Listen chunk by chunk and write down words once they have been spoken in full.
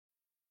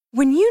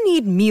When you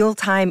need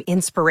mealtime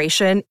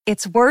inspiration,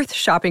 it's worth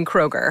shopping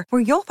Kroger,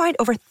 where you'll find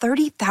over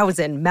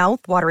 30,000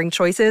 mouth-watering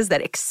choices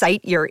that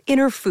excite your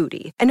inner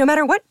foodie. And no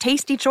matter what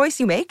tasty choice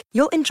you make,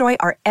 you'll enjoy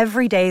our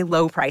everyday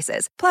low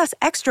prices, plus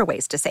extra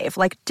ways to save,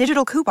 like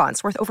digital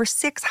coupons worth over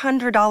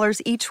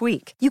 $600 each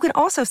week. You can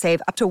also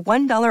save up to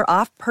 $1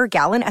 off per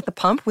gallon at the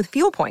pump with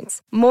fuel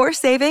points. More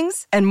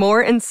savings and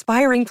more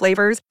inspiring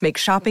flavors make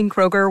shopping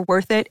Kroger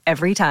worth it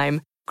every time.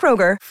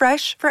 Kroger,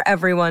 fresh for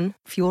everyone.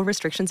 Fuel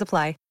restrictions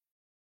apply.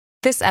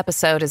 This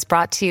episode is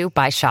brought to you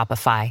by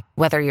Shopify.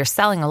 Whether you're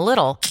selling a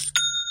little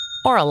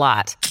or a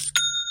lot,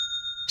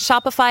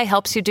 Shopify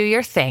helps you do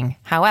your thing,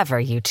 however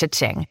you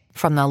cha-ching.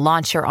 From the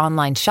launch your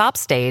online shop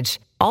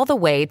stage, all the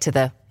way to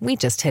the we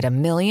just hit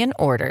 1 million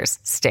orders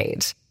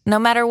stage. No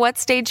matter what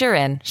stage you're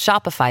in,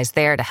 Shopify's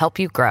there to help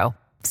you grow.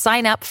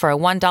 Sign up for a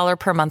 $1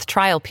 per month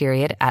trial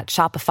period at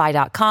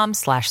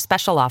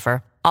shopify.com/special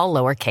offer, all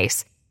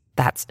lowercase.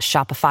 That's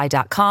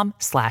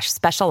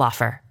shopify.com/special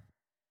offer.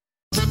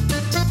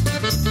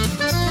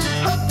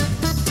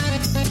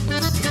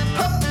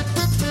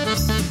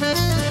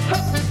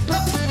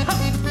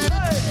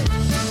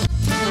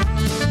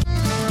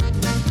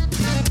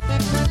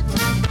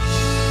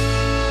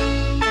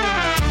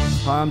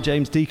 Hi, I'm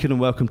James Deacon and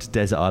welcome to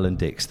Desert Island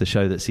Dicks, the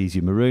show that sees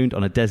you marooned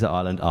on a desert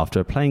island after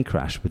a plane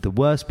crash with the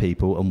worst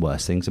people and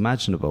worst things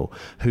imaginable.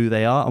 Who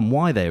they are and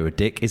why they are a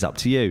dick is up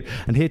to you.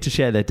 And here to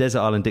share their Desert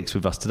Island Dicks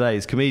with us today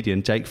is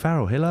comedian Jake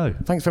Farrell. Hello.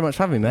 Thanks very much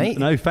for having me, mate.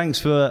 No, thanks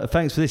for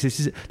this. This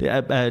is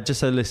just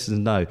so listeners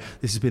know,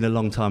 this has been a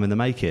long time in the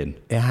making.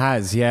 It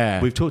has,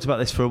 yeah. We've talked about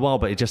this for a while,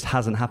 but it just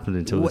hasn't happened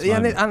until this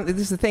moment. And this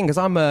is the thing, because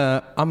I'm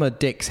a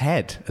dick's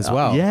head as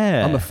well.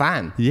 Yeah, I'm a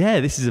fan. Yeah,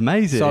 this is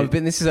amazing. So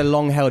this is a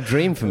long-held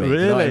dream for me.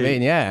 Really? You know what I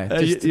mean? Yeah.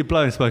 You're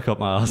blowing smoke up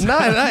my ass.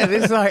 No.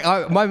 This is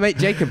like my mate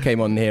Jacob came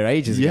on here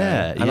ages ago,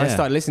 and I yeah.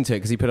 started listening to it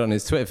because he put it on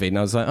his Twitter feed, and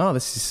I was like, oh,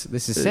 this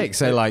is sick.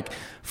 So like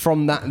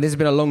from that, this has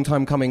been a long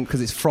time coming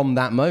because it's from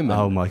that moment.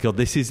 Oh my god,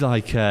 this is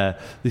like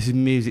this is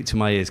music to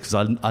my ears because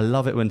I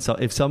love it when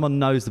if someone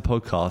knows the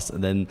podcast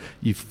and then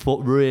you've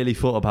really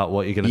thought about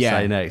what you're going to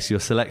say next, your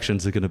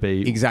selections are going to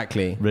be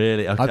exactly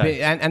really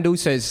okay. And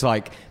also it's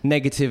like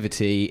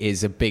negativity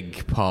is a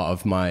big part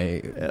of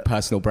my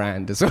personal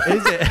brand as well.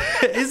 Is it?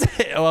 Is it?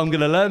 Oh, I'm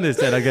going to learn this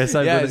then, I guess.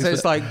 So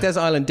it's like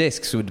Desert Island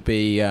Discs would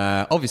be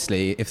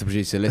obviously, if the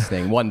producer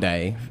listening one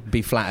day,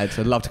 be flattered.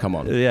 I'd love to come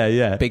on.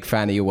 Yeah. Big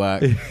fan of your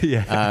work.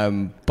 Yeah.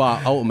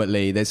 But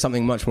ultimately, there's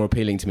something much more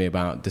appealing to me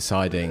about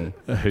deciding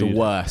the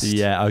worst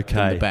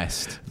than the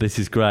best. This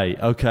is great.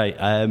 Okay,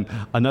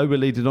 I know we're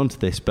leading on to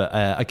this, but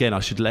again, I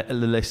should let the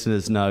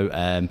listeners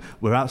know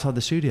we're outside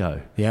the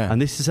studio. Yeah.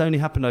 And this has only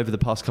happened over the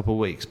past couple of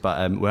weeks,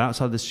 but we're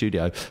outside the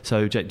studio.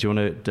 So, Jake, do you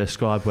want to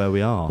describe where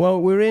we are?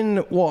 Well, we're in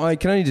what I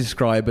can only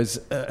describe as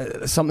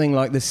something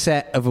like the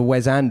set of a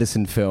Wes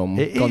Anderson film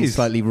gone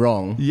slightly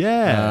wrong.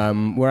 Yeah.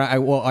 We're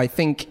at what I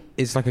think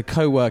is like a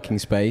co-working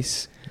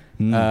space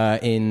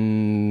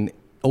in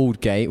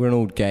Aldgate. We're in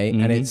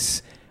Aldgate, and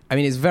it's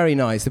very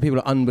nice. The people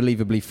are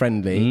unbelievably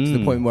friendly to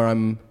the point where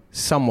I'm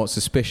somewhat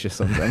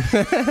suspicious of them.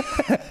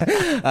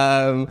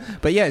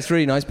 But yeah, it's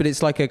really nice, but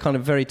it's like a kind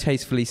of very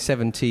tastefully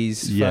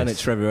 70s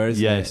furniture everywhere,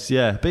 isn't it? Yes,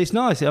 yeah. But it's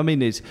nice. I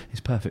mean, it's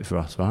perfect for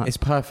us, right? It's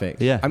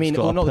perfect. Yeah. I mean,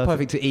 not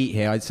perfect to eat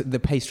here.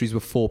 The pastries were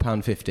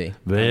 £4.50.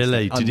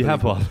 Really? Did you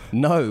have one?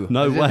 No.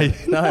 No way.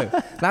 No.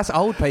 That's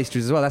old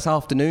pastries as well. That's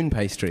afternoon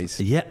pastries.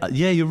 Yeah,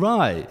 you're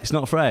right. It's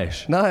not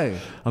fresh. No.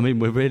 I mean,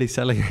 we're really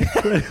selling it.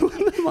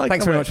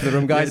 Thanks very much for the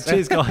room, guys. Yeah,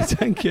 cheers, guys.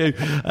 Thank you.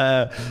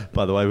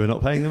 By the way, we're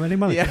not paying them any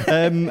money.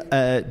 Yeah.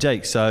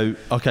 Jake, so,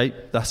 okay,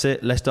 that's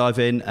it. Let's dive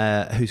in.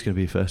 Who's going to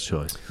be your first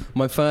choice?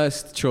 My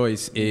first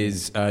choice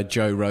is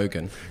Joe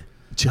Rogan.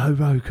 Joe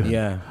Rogan?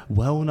 Yeah.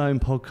 Well-known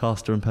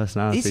podcaster and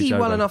personality. Is he Joe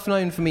well Rogan. enough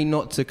known for me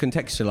not to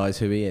contextualise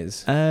who he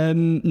is?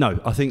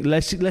 No, I think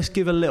let's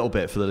give a little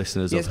bit for the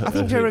listeners. Yes, I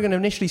think Joe Rogan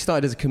initially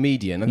started as a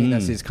comedian. I think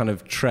that's his kind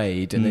of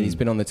trade, and then he's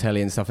been on the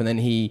telly and stuff, and then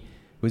he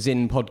was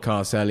in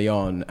podcasts early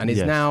on, and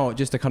is now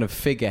just a kind of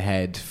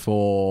figurehead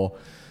for,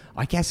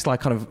 I guess, like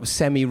kind of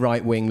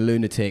semi-right-wing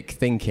lunatic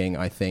thinking,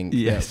 I think.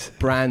 Yes. That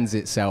brands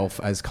itself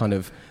as kind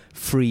of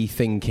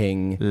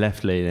free-thinking.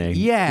 Left-leaning.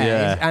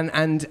 Yeah.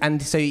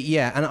 And so,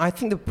 yeah. And I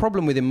think the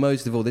problem with him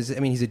most of all,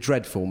 he's a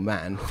dreadful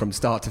man from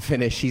start to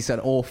finish. He's an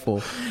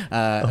awful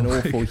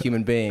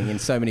human being in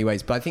so many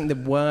ways. But I think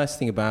the worst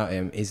thing about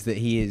him is that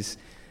he is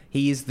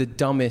the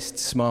dumbest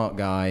smart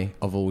guy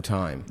of all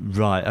time.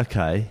 Right,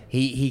 okay.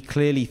 He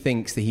clearly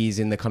thinks that he's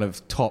in the kind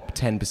of top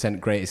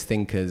 10% greatest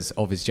thinkers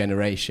of his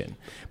generation.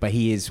 But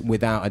he is,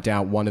 without a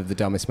doubt, one of the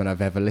dumbest men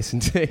I've ever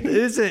listened to.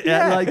 Is it?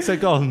 Yeah. Like, so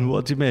go on,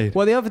 what do you mean?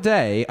 Well, the other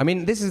day, I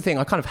mean, this is the thing,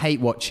 I kind of hate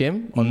watch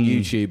him on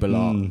YouTube a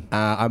lot.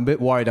 I'm a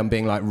bit worried I'm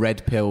being like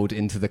red-pilled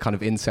into the kind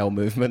of incel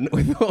movement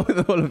with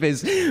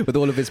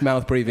all of his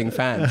mouth-breathing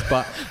fans.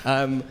 But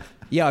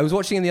yeah, I was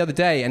watching him the other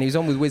day, and he was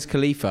on with Wiz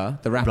Khalifa,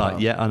 the rapper. Right,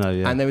 yeah, I know,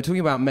 yeah. And they were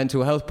talking about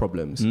mental health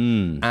problems.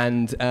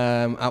 And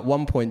at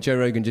one point, Joe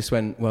Rogan just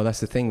went, well, that's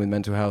the thing with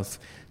mental health,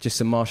 just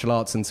some martial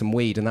arts and some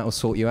weed, and that will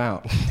sort you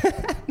out.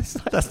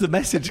 That's the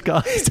message,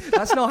 guys.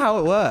 That's not how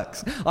it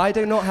works. I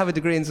do not have a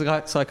degree in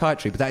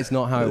psychiatry, but that is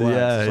not how it works.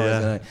 As far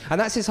as I know.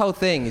 And that's his whole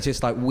thing. It's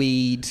just like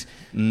weed,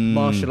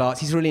 martial arts.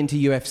 He's really into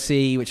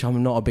UFC, which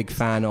I'm not a big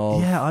fan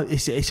of. Yeah,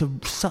 it's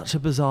such a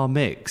bizarre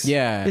mix.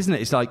 Yeah. Isn't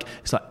it? It's like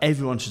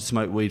everyone should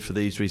smoke weed for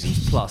these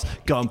reasons. Plus,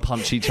 go and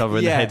punch each other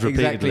in the head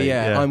repeatedly. Exactly,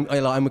 yeah.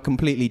 I'm a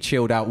completely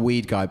chilled out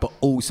weed guy, but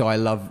also I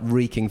love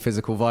wreaking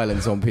physical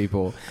violence on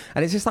people.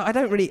 And it's just like, I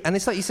don't really... And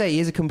it's like you say, he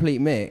is a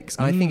complete mix.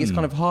 I think it's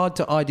kind of hard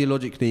to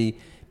ideologically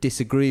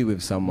disagree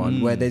with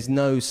someone where there's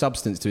no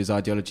substance to his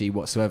ideology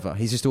whatsoever.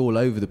 He's just all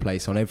over the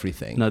place on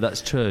everything. No,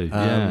 that's true.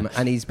 Yeah.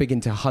 And he's big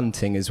into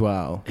hunting as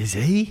well. Is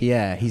he?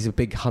 Yeah, he's a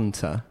big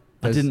hunter.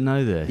 I didn't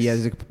know this. Yeah,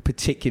 there's a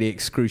particularly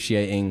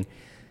excruciating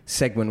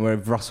segment where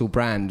Russell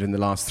Brand in the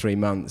last 3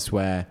 months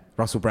where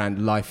Russell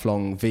Brand,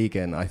 lifelong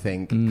vegan, I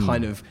think,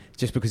 kind of,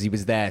 just because he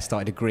was there,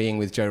 started agreeing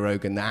with Joe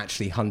Rogan that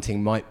actually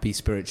hunting might be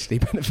spiritually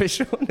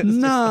beneficial.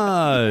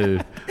 No,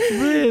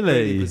 really?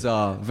 Really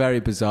bizarre,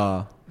 very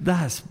bizarre.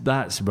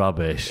 That's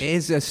rubbish. It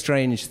is a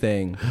strange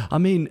thing. I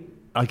mean,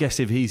 I guess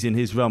if he's in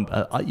his realm,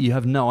 you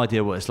have no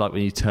idea what it's like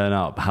when you turn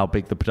up, how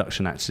big the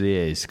production actually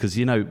is. Because,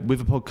 you know,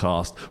 with a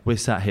podcast, we're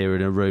sat here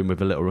in a room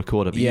with a little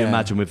recorder. But you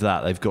imagine with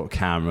that, they've got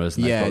cameras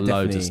and they've got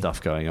loads of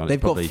stuff going on. They've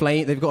got a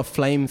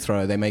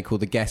flamethrower they make all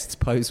the guests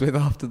pose with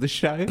after the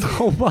show.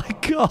 Oh, my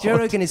God. Joe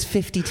Rogan is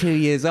 52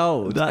 years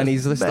old. That's and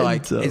he's just mental.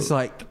 like, it's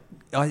like...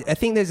 I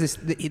think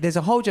there's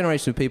a whole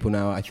generation of people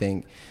now, I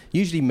think,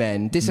 usually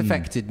men,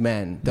 disaffected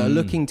men, that are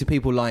looking to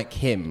people like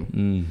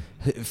him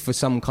for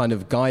some kind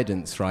of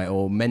guidance, right,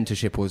 or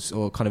mentorship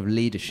or kind of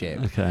leadership.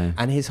 Okay.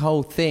 And his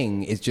whole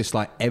thing is just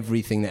like,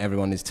 everything that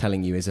everyone is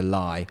telling you is a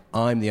lie.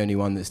 I'm the only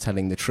one that's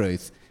telling the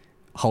truth.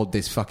 Hold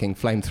this fucking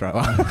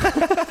flamethrower.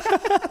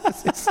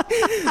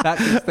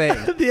 That's his thing.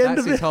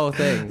 That's his whole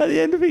thing. At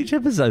the end of each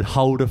episode,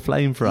 hold a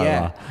flamethrower.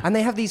 Yeah, and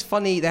they have these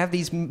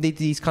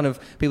kind of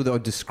people that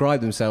would describe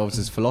themselves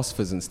as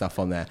philosophers and stuff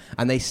on there,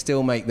 and they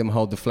still make them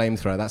hold the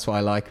flamethrower. That's what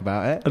I like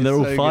about it. And they're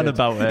all fine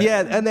about it.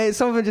 Yeah, and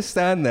some of them just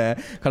stand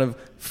there, kind of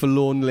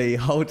forlornly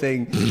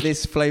holding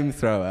this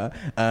flamethrower,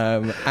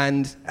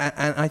 and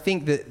I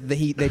think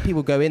that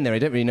people go in there, they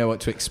don't really know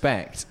what to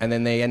expect, and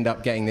then they end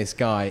up getting this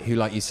guy who,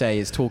 like you say,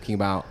 is talking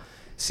about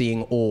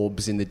seeing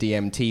orbs in the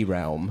DMT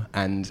realm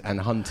and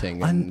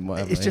hunting and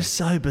whatever. It's just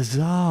so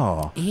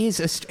bizarre. He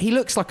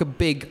looks like a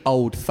big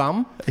old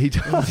thumb. He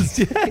does.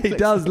 Yeah, he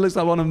does. Looks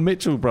like one of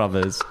Mitchell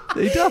brothers.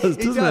 He does,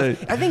 doesn't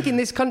he? I think in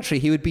this country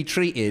he would be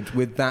treated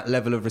with that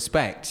level of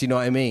respect. You know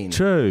what I mean?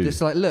 True.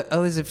 Just like, look,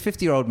 there's a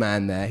 50-year-old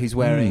man there who's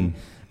wearing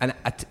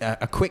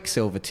a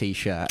Quicksilver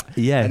T-shirt.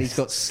 Yes. And he's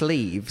got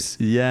sleeves.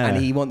 Yeah. And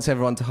he wants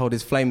everyone to hold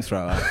his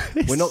flamethrower.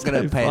 We're not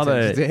going to pay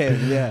attention to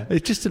him. Yeah.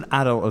 It's just an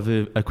adult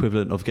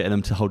equivalent of getting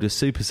them to hold your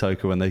super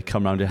soaker when they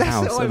come around your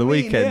house at the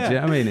weekend. Yeah. Do you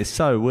know what I mean? It's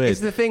so weird.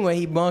 It's the thing where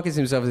he markets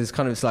himself as this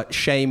kind of like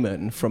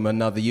shaman from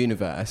another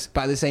universe,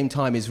 but at the same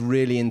time is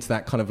really into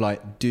that kind of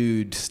like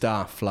dude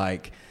stuff,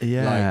 like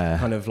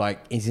kind of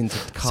like he's into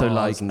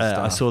cars and stuff.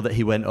 I saw that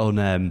he went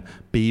on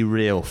Be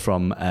Real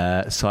from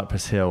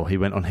Cypress Hill. He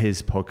went on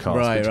his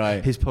podcast.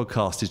 Right. His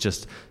podcast is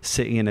just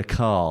sitting in a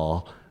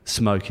car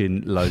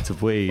smoking loads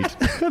of weed.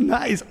 And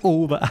that is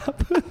all that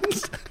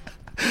happens.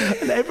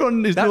 And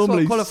everyone is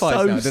normally so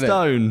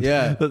stoned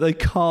that they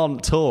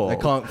can't talk.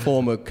 They can't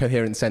form a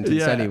coherent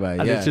sentence anyway.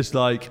 And it's just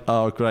like,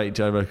 oh, great,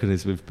 Joe Rogan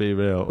is with Be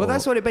Real. Well,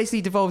 that's what it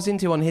basically devolves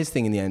into on his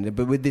thing in the end,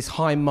 but with this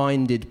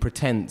high-minded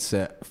pretense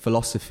at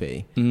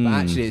philosophy. But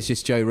actually, it's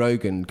just Joe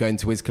Rogan going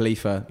to Wiz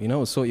Khalifa,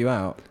 I'll sort you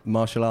out.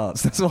 Martial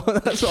arts. That's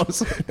what I'm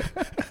saying.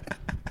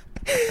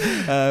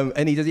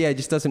 And he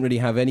just doesn't really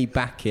have any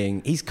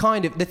backing. He's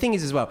kind of... The thing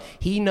is as well,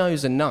 he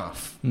knows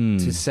enough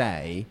to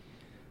say...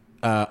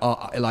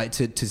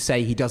 to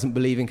say he doesn't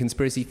believe in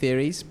conspiracy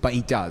theories, but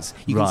he does.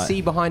 You can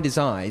see behind his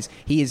eyes,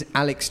 he is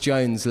Alex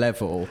Jones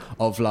level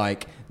of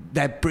like,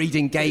 they're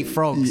breeding gay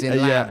frogs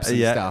in labs and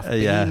stuff. But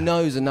he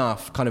knows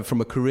enough kind of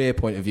from a career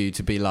point of view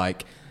to be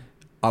like,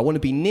 I want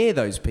to be near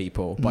those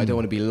people, but I don't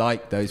want to be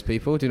like those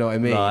people. Do you know what I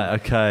mean? Right,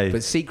 okay.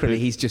 But secretly,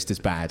 he's just as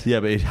bad. Yeah,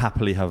 but he'd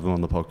happily have them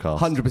on the podcast.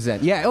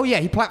 100%. Yeah. Oh, yeah.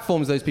 He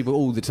platforms those people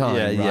all the time.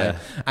 Yeah.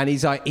 And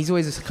he's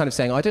always kind of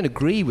saying, I don't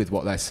agree with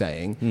what they're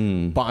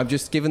saying, but I've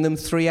just given them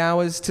 3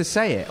 hours to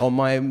say it on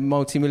my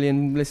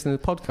multi-million listener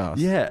podcast.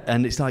 Yeah,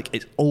 and it's like,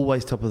 it's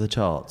always top of the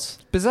charts.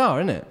 Bizarre,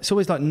 isn't it? It's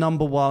always like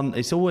number one.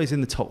 It's always in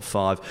the top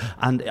 5.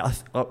 And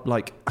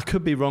I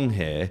could be wrong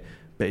here,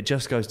 but it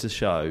just goes to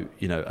show,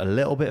 a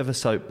little bit of a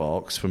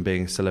soapbox from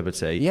being a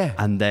celebrity,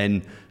 and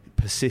then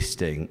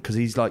persisting, because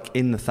he's like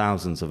in the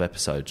thousands of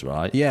episodes,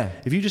 right? Yeah.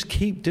 If you just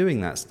keep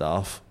doing that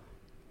stuff,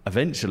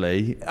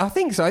 eventually... I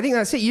think so. I think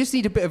that's it. You just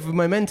need a bit of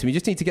momentum. You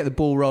just need to get the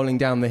ball rolling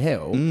down the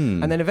hill,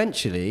 and then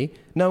eventually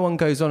no one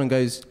goes on and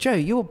goes, Joe,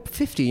 you're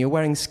 50 and you're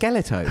wearing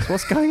Skeletos.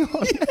 What's going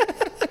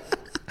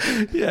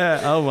on? Yeah,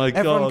 oh my God.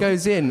 Everyone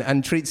goes in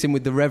and treats him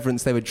with the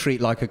reverence they would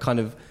treat like a kind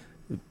of...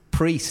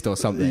 priest or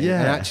something,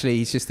 and actually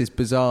he's just this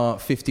bizarre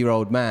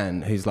 50-year-old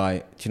man who's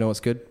like, do you know what's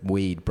good?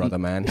 Weed, brother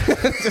man.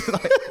 Just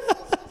like,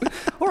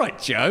 all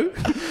right, Joe.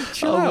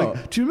 Chill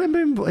out. Do you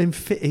remember him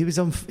he was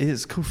on,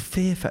 it's called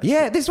Fear Factor.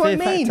 Yeah, this is what I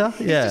mean.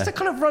 Factor? He's just a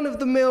kind of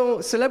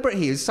run-of-the-mill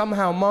celebrity who's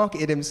somehow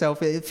marketed himself.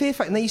 Fear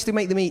Factor, and they used to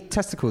make them eat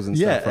testicles and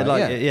stuff,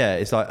 right?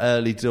 It's like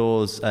early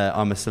doors,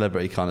 I'm a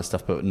celebrity kind of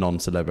stuff, but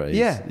non-celebrities.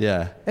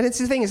 Yeah. And it's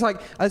the thing, it's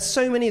like, there's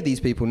so many of these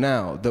people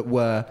now that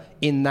were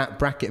in that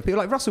bracket. People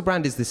like Russell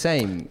Brand is the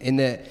same, in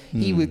that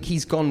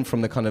he's gone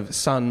from the kind of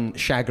Sun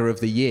Shagger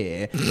of the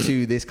Year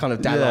to this kind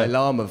of Dalai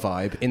Lama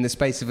vibe in the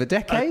space of a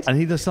decade. And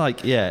he just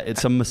like,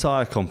 it's a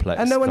messiah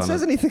complex. And no one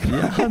says anything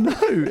about it. I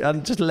know,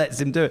 and just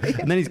lets him do it.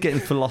 And then he's getting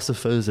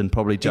philosophers and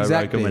probably Joe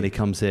Rogan when he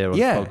comes here on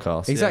the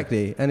podcast.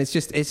 Exactly. And it's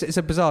just, it's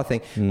a bizarre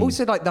thing.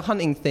 Also, like the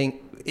hunting thing,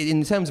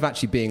 in terms of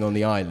actually being on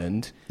the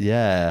island,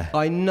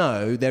 I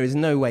know there is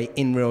no way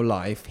in real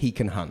life he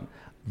can hunt.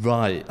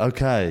 Right,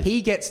 okay.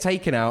 He gets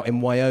taken out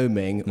in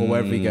Wyoming or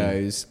wherever he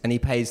goes, and he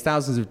pays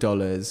thousands of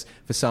dollars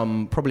for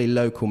some probably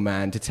local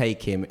man to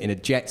take him in a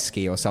jet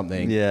ski or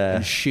something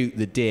and shoot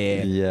the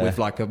deer with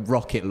like a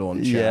rocket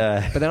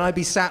launcher. But then I'd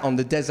be sat on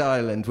the desert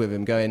island with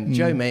him going,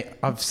 Joe, mate,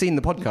 I've seen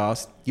the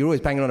podcast. You're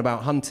always banging on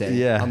about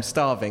hunting. I'm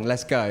starving.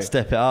 Let's go.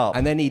 Step it up.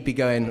 And then he'd be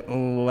going,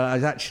 oh, well, I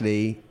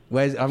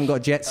haven't got a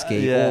jet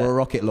ski or a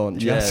rocket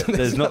launcher. Yeah,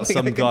 there's not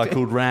some guy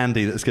called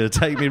Randy that's going to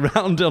take me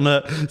round on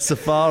a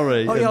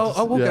safari.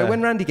 We'll go.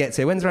 When Randy gets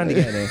here. When's Randy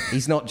getting here?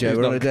 He's not, Joe.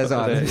 We're on a desert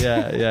island.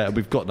 Yeah.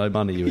 We've got no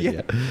money, you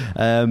idiot.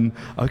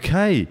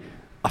 Okay.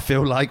 I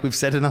feel like we've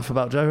said enough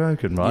about Joe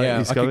Rogan, right?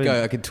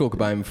 Yeah, I could talk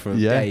about him for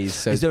days.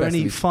 So is there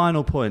any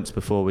final points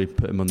before we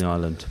put him on the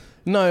island?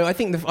 No, I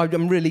think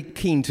I'm really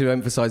keen to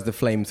emphasise the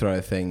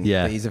flamethrower thing.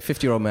 Yeah. He's a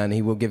 50-year-old man.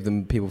 He will give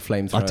people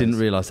flamethrowers. I didn't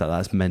realise that.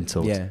 That's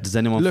mental. Yeah. Does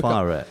anyone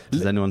fire it?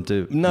 Does anyone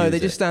do No, they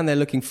just stand there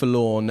looking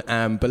forlorn.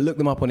 But look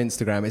them up on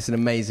Instagram. It's an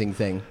amazing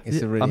thing.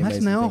 It's a really amazing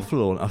thing. I imagine they are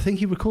forlorn. I think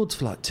he records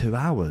for like 2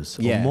 hours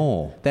or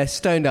more. They're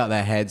stoned out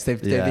their heads.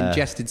 They've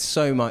ingested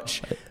so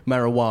much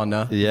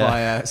marijuana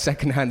via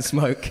secondhand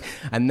smoke.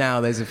 And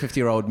now there's a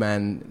 50-year-old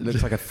man,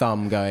 looks like a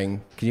thumb,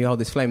 going, can you hold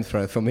this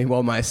flamethrower for me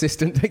while my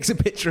assistant takes a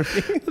picture of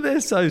me?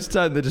 They're so stoned.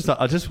 They're just like,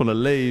 I just want to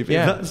leave.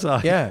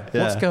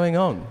 What's going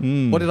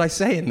on? What did I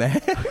say in there?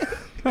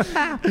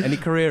 Any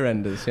career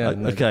enders?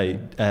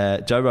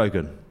 Joe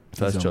Rogan,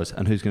 first choice.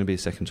 And who's going to be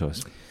his second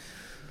choice?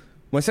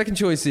 My second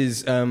choice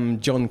is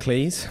John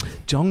Cleese.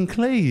 John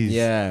Cleese?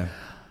 Yeah.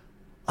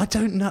 I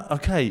don't know.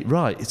 Okay,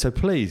 right. So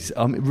please,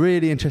 I'm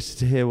really interested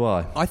to hear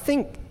why. I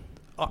think,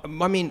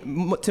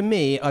 to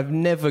me, I've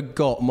never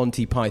got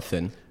Monty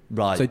Python.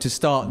 Right. So to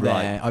start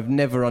there, I've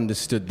never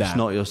understood that. It's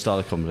not your style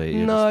of comedy.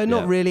 No,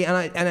 not really.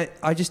 And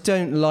I just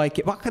don't like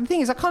it. But the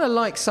thing is, I kind of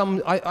like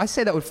some... I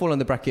say that would fall on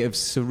the bracket of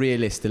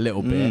surrealist a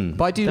little bit.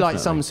 But I do like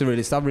some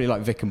surrealist. I really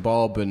like Vic and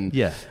Bob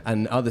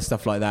and other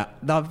stuff like that.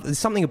 There's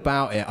something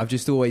about it I've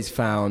just always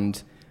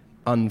found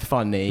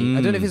unfunny.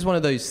 I don't know if it's one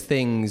of those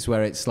things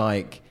where it's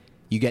like...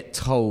 You get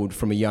told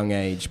from a young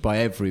age by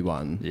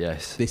everyone,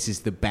 this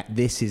is the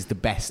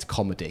best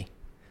comedy.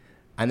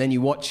 And then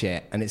you watch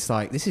it, and it's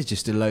like, this is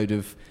just a load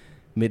of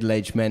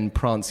middle-aged men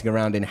prancing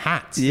around in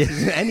hats. Yeah.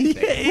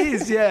 Anything. It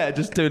is,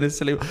 just doing a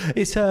silly...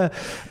 It's I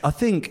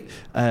think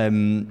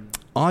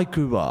I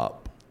grew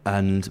up,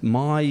 and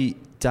my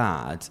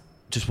dad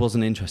just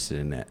wasn't interested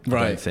in it, I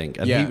don't think.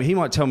 And he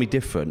might tell me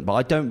different, but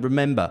I don't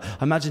remember.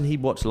 I imagine he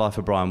watched Life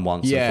of Brian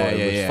once and thought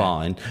it was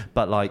fine.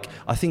 But like,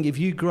 I think if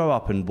you grow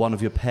up and one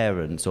of your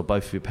parents or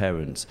both of your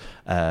parents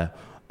are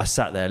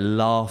sat there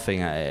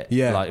laughing at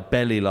it, like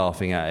belly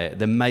laughing at it,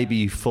 then maybe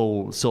you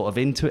fall sort of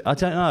into it. I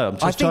don't know.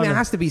 I think there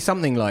has to be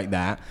something like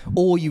that,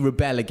 or you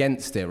rebel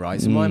against it, right?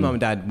 So my mum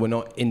and dad were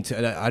not into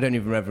it. I don't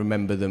even ever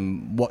remember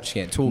them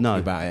watching it, talking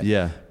about it.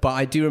 Yeah. But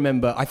I do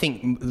remember, I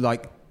think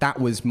like that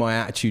was my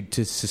attitude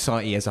to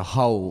society as a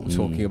whole,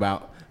 talking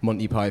about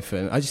Monty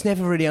Python. I just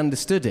never really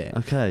understood it.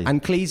 Okay.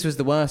 And Cleese was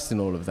the worst in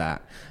all of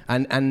that.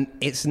 And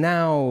it's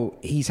now,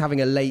 he's having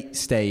a late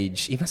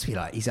stage, he must be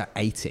like, he's at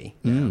 80.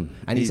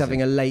 And he's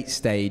having a late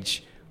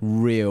stage,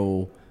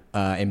 real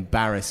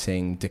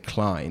embarrassing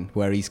decline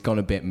where he's gone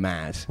a bit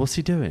mad. What's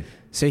he doing?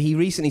 So he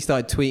recently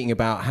started tweeting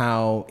about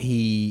how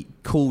he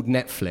called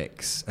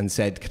Netflix and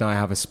said, can I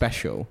have a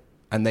special?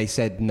 And they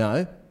said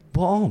no.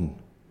 What on?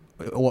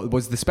 What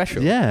was the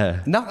special?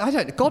 Yeah. No, I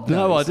don't. God knows.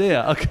 No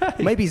idea.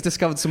 Okay. Maybe he's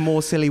discovered some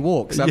more silly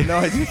walks. I have no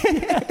idea.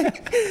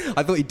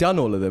 I thought he'd done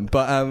all of them,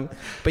 but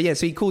yeah.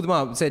 So he called them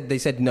up and said they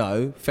said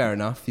no. Fair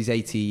enough. He's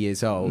 80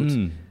 years old.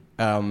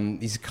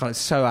 He's kind of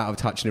so out of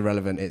touch and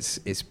irrelevant.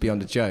 It's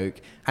beyond a joke.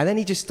 And then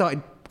he just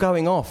started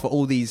going off at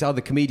all these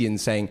other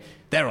comedians saying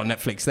they're on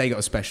Netflix. They got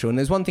a special. And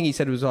there's one thing he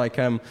said was like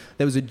there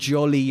was a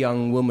jolly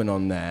young woman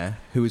on there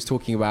who was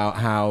talking about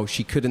how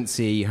she couldn't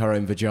see her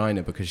own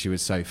vagina because she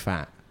was so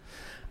fat.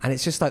 And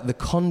it's just like the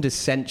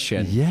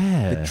condescension,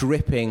 the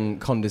dripping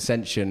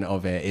condescension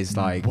of it is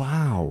like,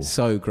 wow,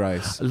 so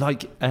gross.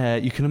 Like,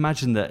 you can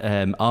imagine that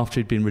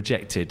after he'd been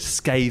rejected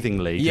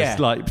scathingly,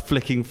 just like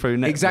flicking through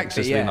Netflix.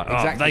 Exactly, just being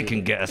like, they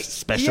can get a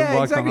special,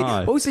 why can't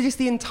I? Also, just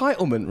the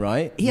entitlement,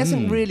 right? He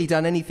hasn't really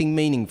done anything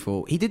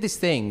meaningful. He did this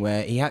thing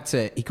where he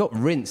got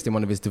rinsed in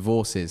one of his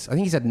divorces. I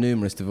think he's had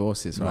numerous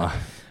divorces, right?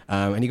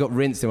 and he got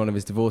rinsed in one of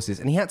his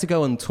divorces, and he had to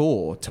go on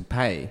tour to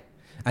pay.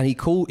 And he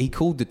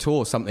called the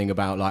tour something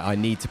about like, I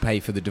need to pay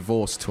for the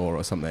divorce tour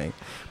or something.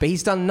 But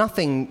he's done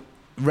nothing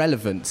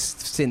relevant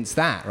since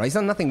that, right? He's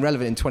done nothing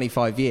relevant in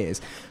 25 years.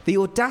 The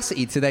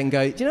audacity to then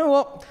go, do you know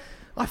what?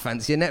 I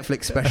fancy a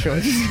Netflix special.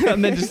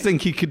 And then just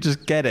think you could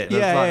just get it.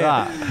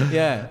 That.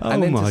 Yeah. Oh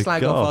and then my to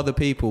slag God. off other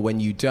people when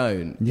you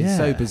don't. Yeah. It's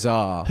so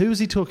bizarre. Who was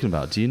he talking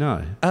about? Do you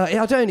know?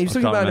 I don't. He was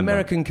talking can't about an remember.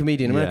 American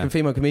comedian,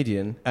 female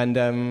comedian. And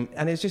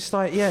it's just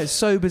like, it's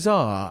so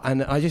bizarre.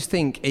 And I just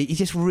think he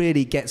just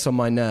really gets on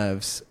my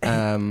nerves.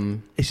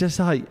 It's just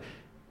like...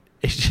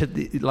 It's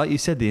just, like you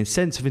said, the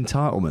sense of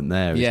entitlement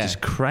there is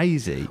just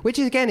crazy. Which,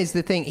 again, is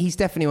the thing. He's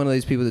definitely one of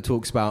those people that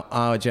talks about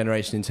our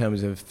generation in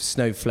terms of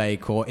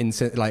snowflake or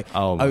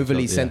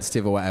overly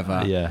sensitive or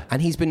whatever. Yeah.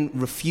 And he's been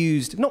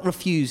not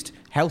refused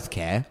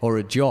healthcare or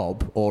a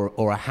job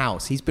or a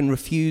house. He's been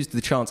refused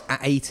the chance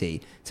at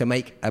 80 to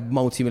make a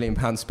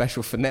multi-million-pound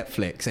special for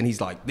Netflix. And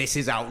he's like, this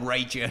is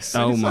outrageous.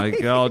 Oh, my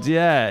God.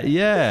 Yeah.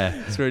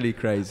 It's really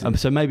crazy.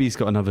 So maybe he's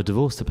got another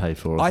divorce to pay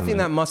for. I think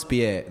that must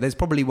be it. There's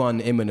probably one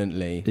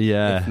imminently.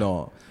 Yeah. If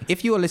not.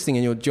 If you are listening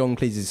and you're John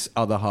Cleese's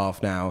other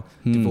half now,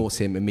 divorce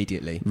him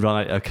immediately.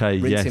 Right, okay,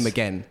 Rinse him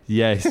again.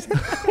 Yes.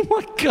 Oh,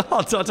 my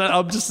God.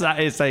 I'm just sat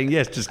here saying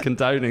yes, just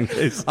condoning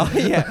this.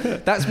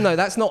 That's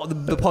not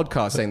the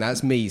podcast saying that.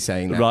 That's me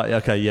saying that. Right,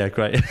 okay, yeah,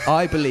 great.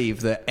 I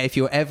believe that if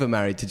you're ever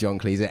married to John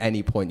Cleese, at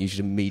any point you should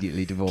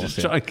immediately divorce Just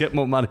him. try and get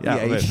more money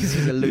out of it.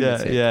 He's a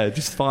lunatic. Yeah,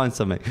 just find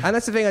something. And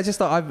that's the thing. I just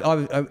thought,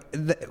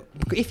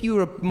 if you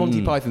were a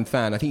Monty Python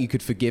fan, I think you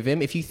could forgive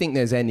him if you think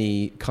there's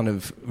any kind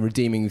of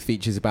redeeming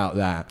features about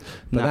that.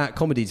 But that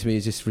comedy to me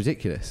is just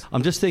ridiculous.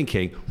 I'm just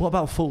thinking, what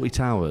about 40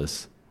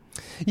 Towers?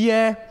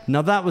 Yeah.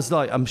 Now that was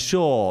like, I'm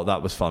sure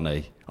that was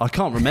funny. I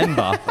can't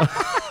remember.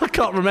 I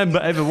can't remember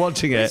ever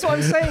watching it. That's what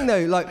I'm saying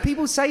though. Like,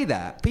 people say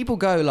that. People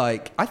go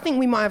like, I think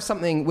we might have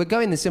something. We're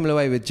going the similar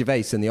way with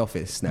Gervais in The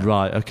Office now.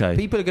 Right, okay.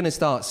 People are going to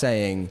start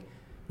saying,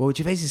 well,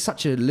 Gervais is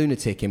such a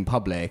lunatic in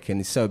public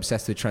and is so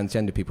obsessed with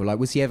transgender people. Like,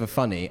 was he ever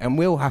funny? And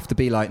we'll have to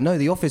be like, no,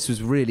 The Office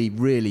was really,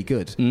 really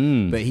good.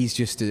 But he's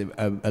just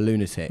a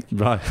lunatic.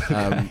 Right.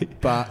 Okay.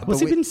 What's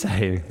he been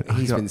saying?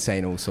 He's been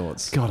saying all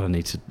sorts. God, I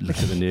need to look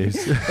at the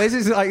news.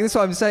 That's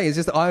what I'm saying. It's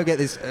just I get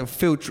this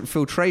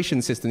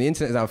filtration system. The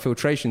internet is our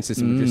filtration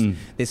system. Of just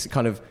this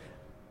kind of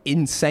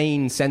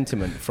insane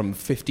sentiment from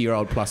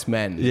 50-year-old plus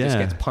men that just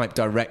gets piped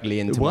directly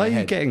into my head. Why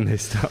are you getting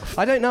this stuff?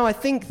 I don't know. I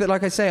think that,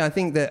 like I say, I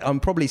think that I'm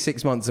probably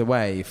 6 months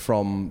away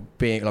from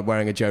being like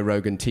wearing a Joe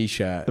Rogan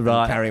t-shirt and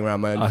carrying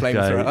around my own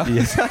flamethrower.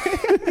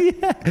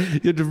 Yeah.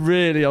 You're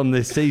really on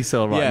this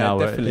seesaw right now.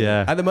 Definitely.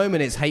 Yeah. At the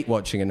moment, it's hate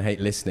watching and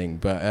hate listening,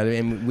 but I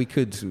mean, we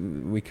could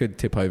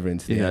tip over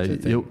into the edge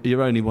of thing.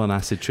 You're only one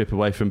acid trip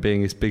away from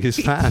being his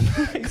biggest fan.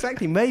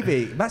 Exactly.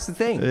 Maybe that's the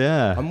thing.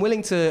 Yeah. I'm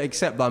willing to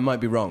accept that I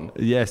might be wrong.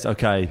 Yes.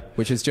 Okay.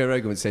 Which, as Joe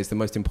Rogan would say, is the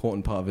most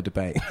important part of a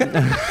debate.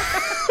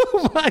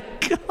 Oh my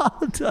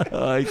God! Oh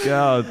my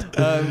God!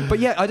 But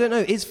yeah, I don't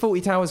know. Is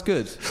 40 Towers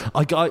good?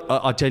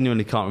 I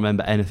genuinely can't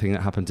remember anything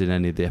that happened in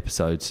any of the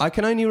episodes. I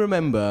can only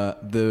remember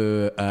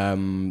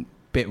the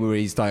bit where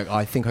he's like,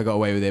 I think I got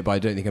away with it, but I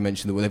don't think I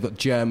mentioned that. They've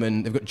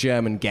got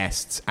German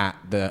guests at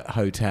the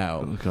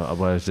hotel. Oh God,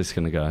 where is this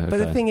going to go? But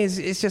the thing is,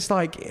 it's just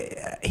like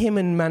him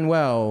and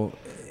Manuel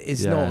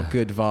is not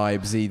good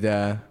vibes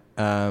either.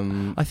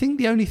 I think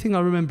the only thing I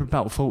remember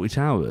about 40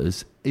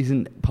 Towers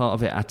isn't part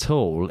of it at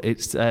all.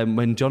 It's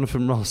when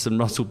Jonathan Ross and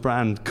Russell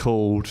Brand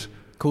called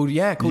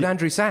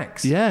Andrew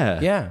Sachs.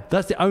 Yeah.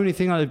 That's the only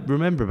thing I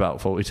remember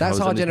about 40 Towers.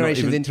 That's our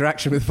generation's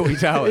interaction with 40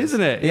 Towers. Isn't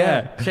it?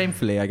 Yeah.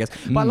 Shamefully, I guess.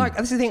 But like,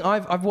 that's the thing,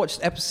 I've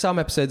watched some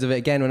episodes of it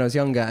again when I was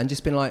younger and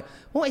just been like,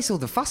 what is all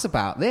the fuss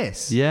about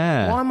this?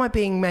 Yeah. Why am I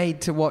being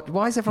made to watch?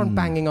 Why is everyone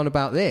banging on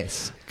about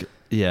this?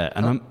 Yeah,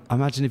 and I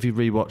imagine if you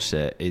rewatched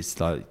it, it's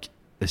like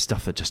there's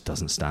stuff that just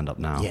doesn't stand up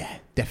now. Yeah,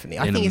 definitely.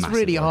 I think it's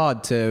really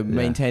hard to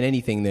maintain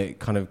anything that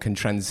kind of can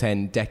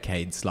transcend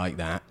decades like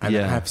that and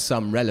have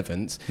some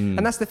relevance.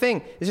 And that's the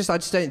thing. It's just I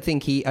don't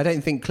think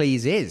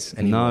Cleese is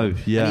anymore. No,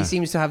 yeah. And he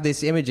seems to have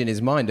this image in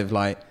his mind of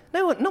like,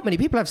 no, not many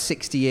people have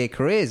 60-year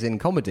careers in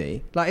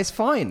comedy. Like, it's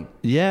fine.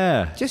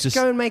 Yeah. Just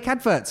go and make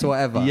adverts or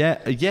whatever.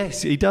 Yeah.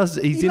 Yes, he does.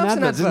 He's in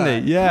adverts, an advert.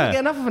 isn't he? Yeah. You get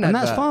enough of an and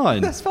advert. that's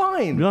fine. That's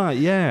fine. Right,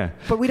 yeah.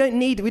 But we don't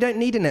need a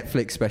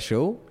Netflix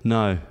special.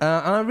 No. And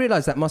I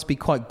realise that must be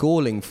quite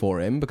galling for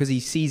him because he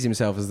sees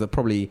himself as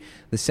probably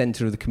the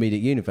centre of the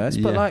comedic universe.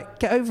 But like,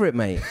 get over it,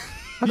 mate.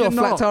 I got a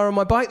flat tire on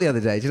my bike the other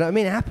day. Do you know what I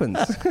mean? It happens.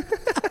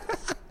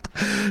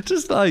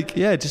 Just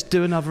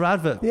do another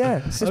advert.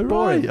 Yeah, it's just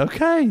boring. Right,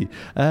 okay.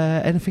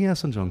 Anything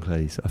else on John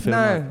Cleese? I feel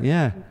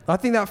I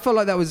think I felt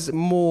like that was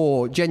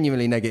more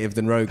genuinely negative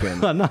than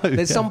Rogan. I know.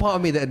 There's some part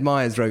of me that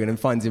admires Rogan and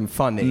finds him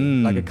funny,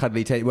 like a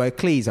cuddly tape. Where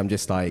Cleese, I'm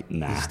just like,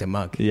 he's just a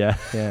mug. Yeah.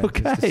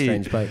 Okay. Just a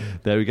strange bloke.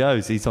 There he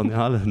goes. He's on the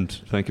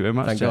island. Thank you very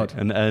much. Thank Jack.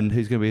 God. And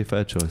who's going to be your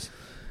third choice?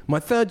 My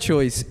third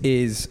choice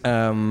is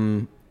a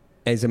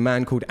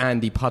man called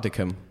Andy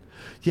Puddicombe.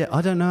 Yeah,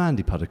 I don't know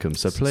Andy Puddicombe,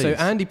 so please. So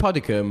Andy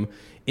Puddicombe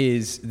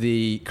is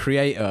the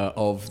creator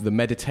of the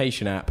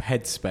meditation app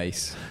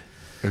Headspace.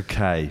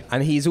 Okay.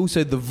 And he's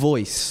also the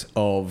voice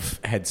of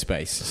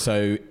Headspace.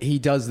 So he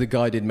does the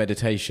guided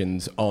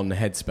meditations on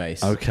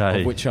Headspace,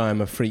 Okay. of which I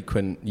am a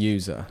frequent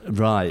user.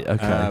 Right,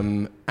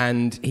 okay.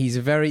 And he's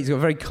got a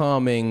very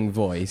calming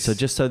voice. So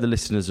just so the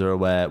listeners are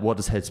aware, what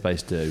does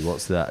Headspace do?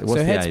 What's that? What's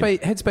So the aim?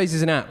 Headspace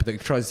is an app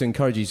that tries to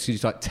encourage you to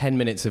do like 10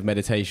 minutes of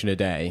meditation a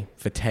day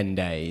for 10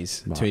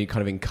 days to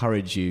kind of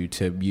encourage you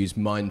to use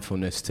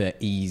mindfulness to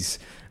ease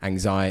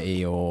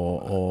anxiety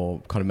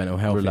or kind of mental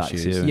health Relax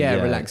issues. you, Yeah,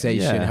 yeah.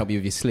 relaxation, Yeah. help you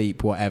with your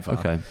sleep, whatever.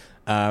 Okay.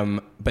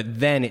 But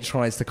then it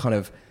tries to kind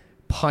of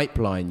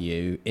pipeline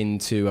you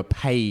into a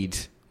paid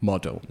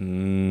model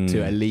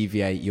to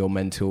alleviate your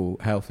mental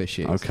health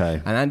issues.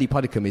 Okay. And Andy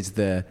Puddicombe is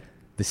the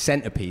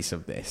centerpiece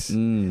of this.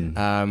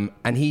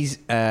 And he's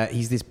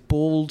this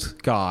bald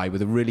guy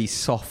with a really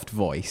soft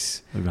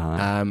voice.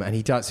 Right. And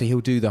he'll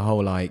do the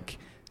whole like,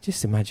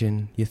 just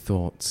imagine your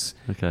thoughts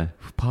Okay.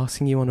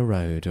 passing you on a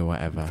road or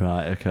whatever.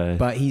 Right, okay.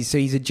 But he's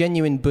a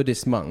genuine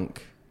Buddhist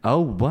monk. Oh,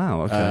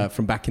 wow, okay.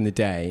 From back in the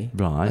day.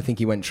 Right. I think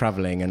he went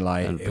travelling and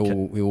Okay.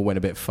 we all went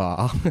a bit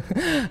far.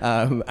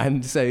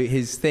 And so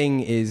his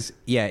thing is,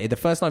 the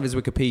first line of his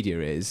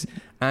Wikipedia is,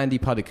 Andy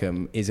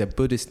Puddicombe is a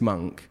Buddhist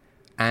monk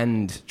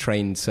and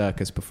trained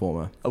circus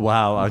performer.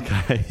 Wow,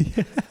 okay.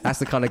 That's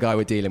the kind of guy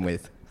we're dealing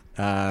with.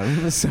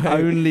 So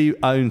Only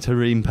own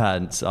Tareem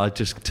pants. I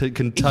just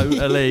can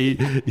totally,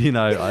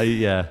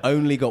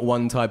 only got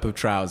one type of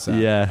trouser.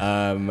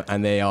 Yeah.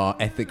 And they are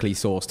ethically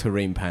sourced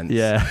Tareem pants.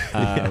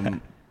 Yeah.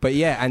 But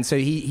and so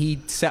he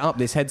set up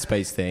this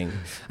Headspace thing.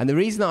 And the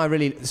reason that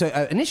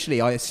I initially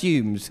I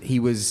assumed he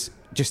was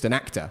just an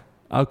actor.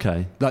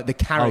 Okay. Like the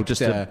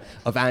character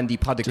of Andy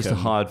Puddicombe. Just a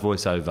hired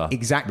voiceover.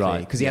 Exactly. Right,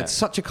 Because he had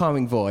such a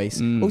calming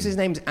voice. Also, his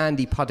name's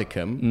Andy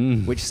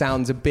Puddicombe, which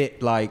sounds a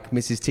bit like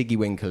Mrs. Tiggy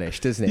Winkle-ish,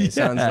 doesn't it? It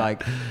sounds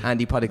like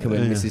Andy Puddicombe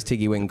and Mrs.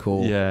 Tiggy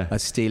Winkle are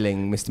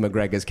stealing Mr.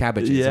 McGregor's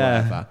cabbages or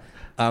whatever.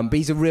 But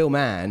he's a real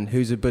man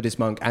who's a Buddhist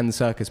monk and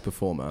circus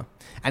performer.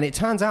 And it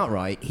turns out,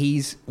 right,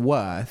 he's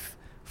worth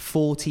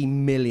 40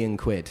 million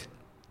quid.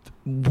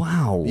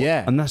 Wow.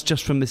 Yeah. And that's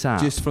just from this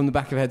app? Just from the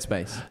back of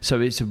Headspace.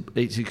 So it's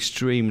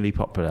extremely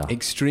popular?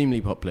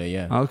 Extremely popular,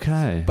 yeah.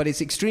 Okay. But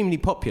it's extremely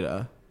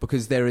popular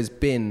because there has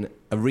been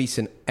a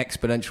recent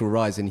exponential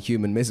rise in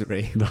human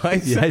misery,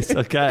 right? Yes,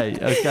 okay.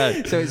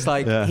 So it's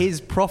like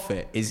his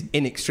profit is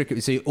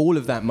inextricably... So all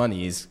of that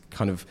money is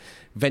kind of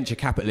venture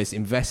capitalists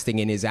investing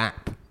in his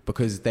app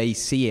because they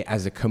see it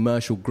as a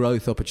commercial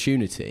growth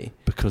opportunity.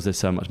 Because there's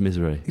so much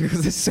misery.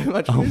 Because there's so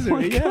much Oh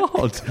misery, my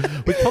God.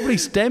 Which probably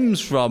stems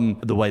from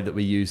the way that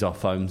we use our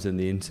phones and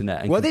the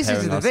internet. And well, this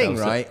is the thing,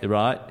 right?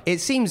 Right? It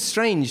seems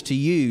strange to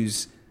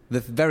use the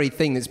very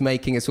thing that's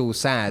making us all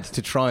sad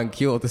to try and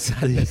cure the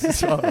sadness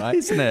as well, right?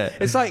 Isn't it?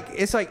 It's like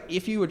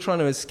if you were trying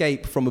to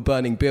escape from a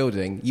burning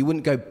building, you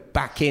wouldn't go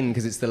back in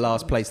because it's the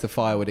last place the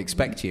fire would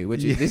expect you,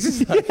 would you? This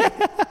is like...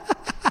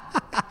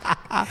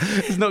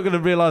 It's not going to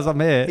realise I'm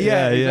here.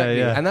 Yeah,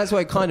 exactly. And that's what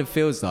it kind of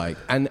feels like.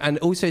 And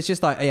also it's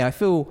just like, I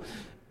feel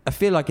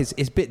like it's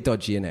a bit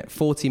dodgy, isn't it?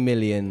 40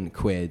 million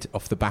quid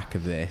off the back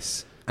of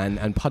this.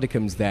 And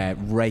Puddicombe's there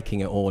raking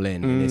it all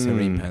in his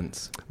harem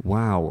pants.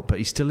 Wow. But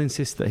he still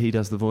insists that he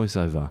does the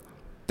voiceover.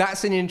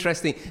 That's so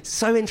interesting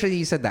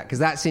you said that, because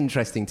that's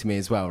interesting to me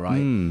as well,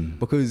 right?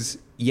 Because,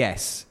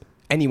 yes,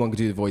 anyone could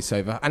do the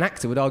voiceover. An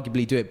actor would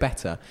arguably do it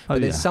better.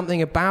 But there's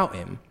something about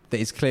him that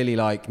is clearly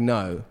like,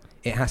 no,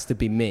 it has to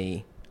be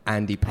me,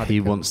 Andy Puddicombe.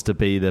 He wants to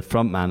be the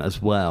front man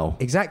as well.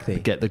 Exactly. To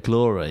get the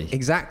glory.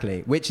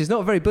 Exactly. Which is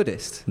not very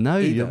Buddhist. No,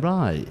 either. you're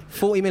right.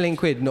 40 million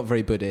quid, not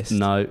very Buddhist.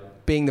 No.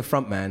 Being the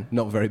front man,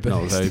 not very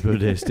Buddhist. Not very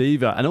Buddhist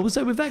either. And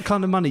also with that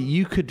kind of money,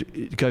 you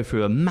could go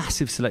through a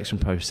massive selection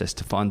process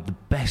to find the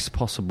best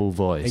possible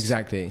voice.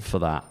 Exactly. For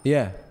that.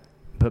 Yeah.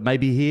 But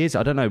maybe he is.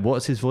 I don't know.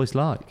 What's his voice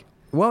like?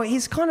 Well,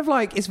 he's kind of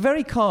like, it's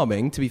very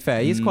calming, to be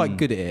fair. He's quite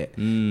good at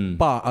it.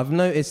 But I've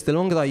noticed the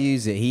longer I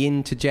use it, he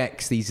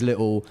interjects these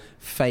little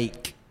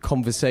fake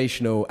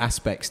conversational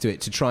aspects to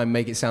it to try and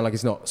make it sound like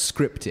it's not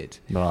scripted.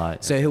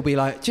 Right. So he'll be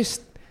like,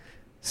 just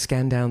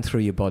scan down through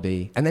your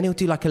body. And then he'll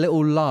do like a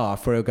little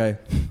laugh where he'll go,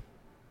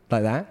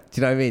 like that. Do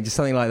you know what I mean? Just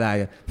something like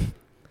that.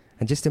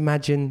 And just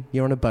imagine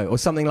you're on a boat or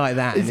something like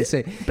that.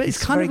 But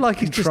it's kind of like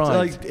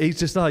he's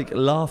just like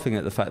laughing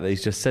at the fact that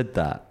he's just said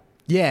that.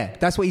 Yeah,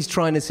 that's what he's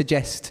trying to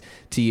suggest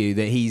to you,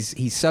 that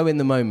he's so in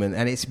the moment,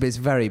 and it's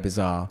very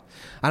bizarre.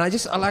 And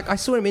I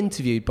saw him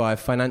interviewed by a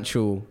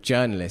financial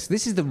journalist.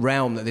 This is the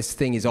realm that this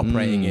thing is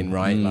operating in,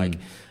 right? Like,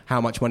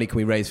 how much money can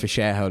we raise for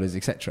shareholders,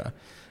 etc.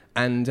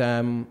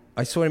 And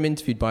I saw him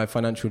interviewed by a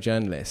financial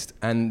journalist,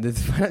 and the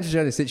financial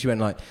journalist literally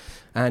went like,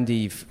 Andy,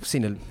 you've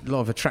seen a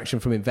lot of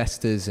attraction from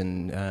investors,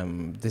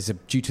 and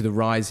due to the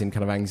rise in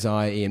kind of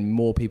anxiety and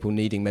more people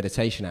needing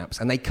meditation apps.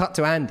 And they cut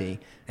to Andy,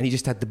 and he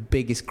just had the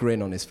biggest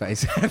grin on his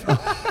face ever.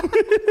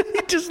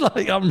 just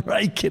like, I'm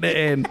raking it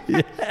in.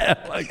 Yeah,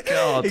 oh my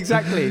God.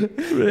 Exactly.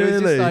 Really? It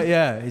was just like,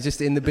 yeah, he's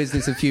just in the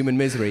business of human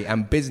misery,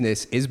 and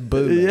business is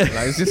booming.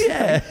 Yeah, Like, it's just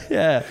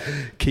yeah.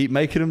 Keep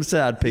making them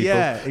sad, people.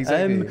 Yeah,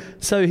 exactly.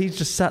 So he's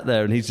just sat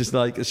there and he's just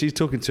like, she's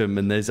talking to him,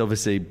 and there's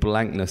obviously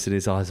blankness in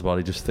his eyes while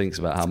he just thinks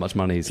about how much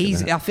money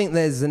he's I think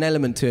there's an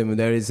element to him, and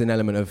there is an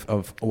element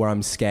of where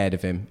I'm scared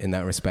of him in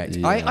that respect.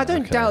 Yeah, I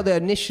don't okay. doubt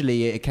that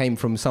initially it came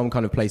from some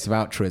kind of place of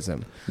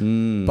altruism,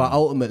 but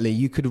ultimately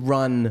you could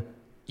run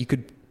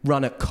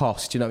at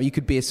cost. You know, you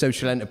could be a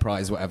social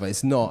enterprise, whatever.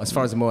 It's not, as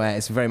far as I'm aware,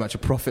 it's very much a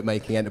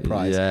profit-making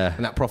enterprise,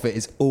 and that profit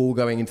is all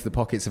going into the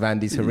pockets of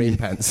Andy's harem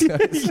pants.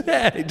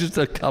 Yeah, just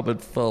a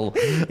cupboard full.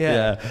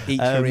 Yeah. Each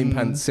harem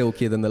pants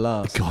silkier than the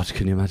last. God,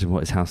 can you imagine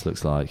what his house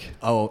looks like?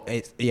 Oh,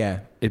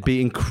 It'd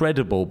be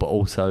incredible, but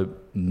also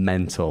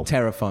mental.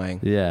 Terrifying.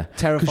 Yeah.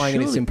 Terrifying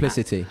in its Surely-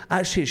 simplicity.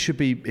 Actually,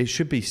 it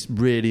should be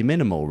really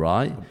minimal,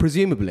 right?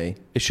 Presumably.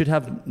 It should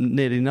have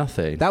nearly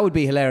nothing. That would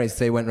be hilarious if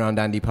they went round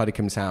Andy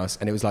Puddicombe's house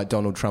and it was like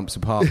Donald Trump's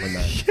apartment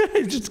there.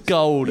 Yeah, just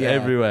gold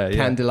everywhere.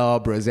 Yeah.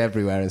 Candelabras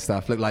everywhere and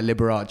stuff. Look like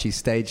Liberace's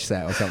stage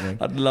set or something.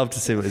 I'd love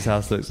to see what his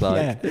house looks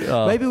like. Yeah.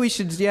 Oh. Maybe we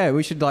should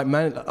like,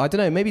 I don't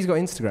know, maybe he's got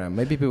Instagram.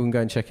 Maybe people can go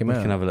and check him out.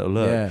 We can have a little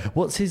look. Yeah.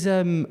 What's his,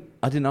 I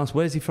didn't ask,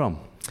 where's he from?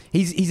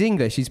 He's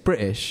English, he's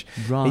British.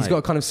 Right. He's got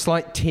a kind of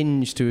slight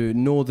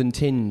northern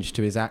tinge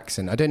to his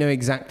accent. I don't know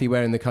exactly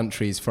where in the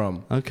country he's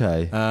from.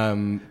 Okay.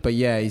 But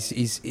yeah,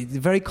 he's a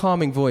very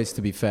calming voice,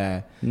 to be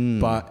fair.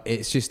 But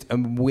it's just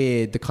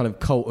the kind of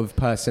cult of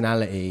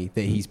personality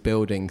that he's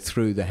building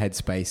through the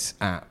Headspace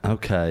app.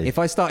 Okay. If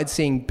I started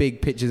seeing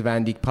big pictures of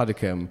Andy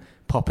Puddicombe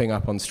popping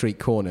up on street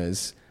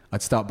corners,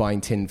 I'd start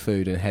buying tin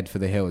food and head for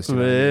the hills. You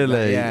know?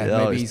 Really? Yeah.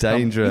 Oh, maybe it's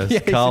dangerous. Yeah,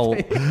 Cult.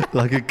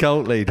 Like a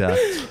cult leader.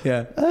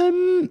 Yeah.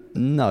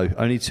 No,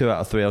 only 2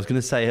 out of 3. I was going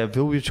to say, have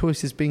all your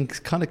choices been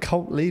kind of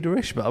cult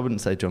leaderish, but I wouldn't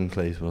say John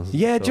Cleese was.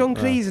 Yeah, John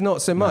Cleese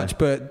not so much,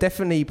 but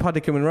definitely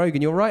Puddicombe and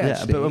Rogan. You're right,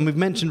 actually. But when we've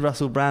mentioned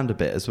Russell Brand a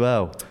bit as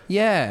well.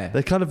 Yeah.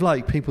 They're kind of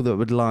like people that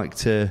would like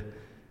to,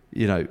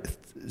 you know,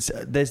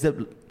 there's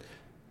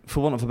for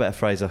want of a better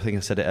phrase, I think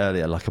I said it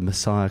earlier, like a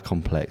messiah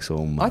complex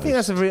almost. I think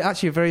that's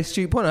actually a very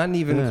astute point. I hadn't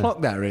even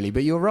clocked that really,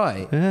 but you're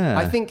right. Yeah.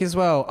 I think as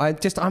well,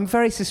 I'm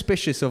very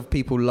suspicious of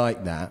people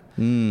like that.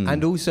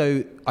 And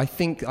also, I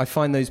think I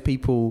find those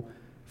people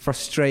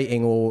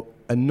frustrating or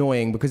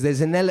annoying because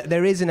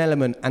there is an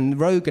element, and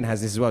Rogan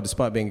has this as well,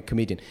 despite being a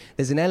comedian,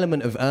 there's an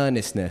element of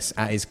earnestness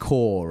at his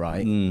core,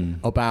 right?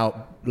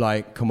 About,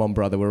 like, come on,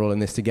 brother, we're all in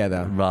this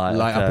together. Right.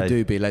 Light up a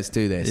okay. doobie, let's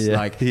do this. Yeah.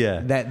 Like,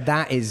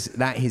 that is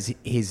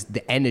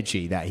the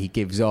energy that he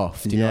gives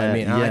off. Do you know what I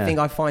mean? And I think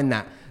I find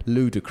that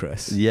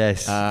ludicrous.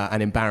 Yes.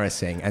 And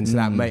embarrassing. And so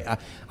that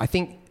I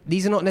think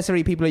these are not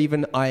necessarily people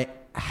even I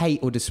hate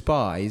or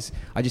despise.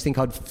 I just think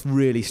I'd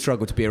really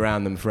struggle to be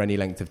around them for any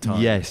length of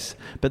time. Yes,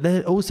 but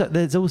there's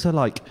also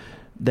like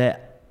they're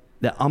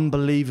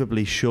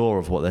unbelievably sure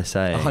of what they're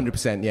saying.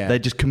 100%, yeah. They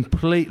just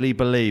completely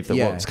believe that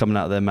what's coming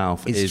out of their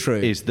mouth is true.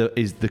 Is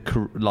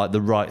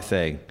the right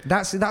thing.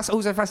 That's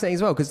also fascinating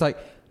as well, because like,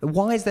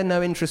 why is there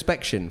no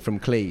introspection from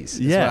Cleese?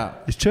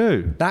 It's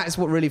true. That is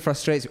what really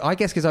frustrates me. I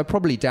guess because I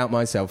probably doubt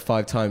myself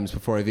 5 times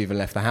before I've even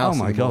left the house. Oh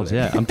my God,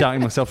 yeah. I'm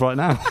doubting myself right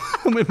now.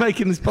 We're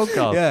making this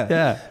podcast.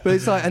 Yeah. But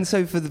it's like, and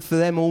so for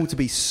them all to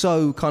be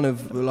so kind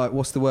of like,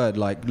 what's the word?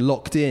 Like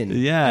locked in.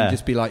 Yeah. And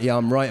just be like, yeah,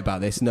 I'm right about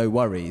this. No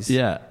worries.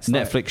 Yeah. It's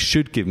Netflix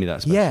should give me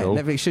that special.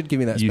 Yeah, Netflix should give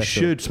me that special. You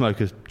should smoke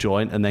a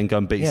joint and then go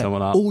and beat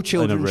someone up. All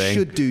children in a ring.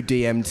 should do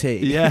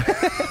DMT. Yeah.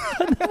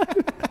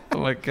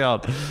 Oh my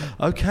God.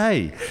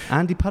 Okay.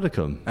 Andy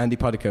Puddicombe.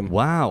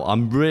 Wow.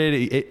 I'm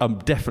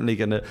definitely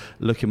going to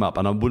look him up,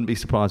 and I wouldn't be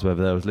surprised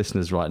whether there was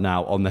listeners right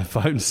now on their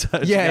phones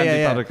searching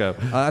Andy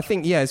Puddicombe. I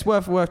think, it's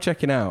worth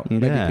checking out.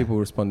 Maybe people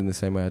respond in the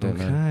same way. I don't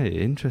know. Okay.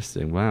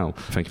 Interesting. Wow.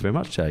 Thank you very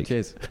much, Jake.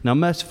 Cheers. Now,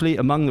 mercifully,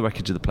 among the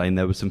wreckage of the plane,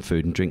 there was some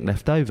food and drink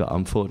left over.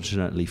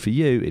 Unfortunately for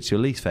you, it's your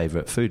least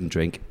favourite food and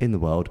drink in the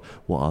world.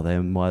 What are they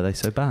and why are they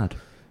so bad?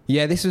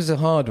 Yeah, this was a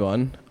hard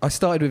one. I'll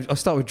start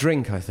with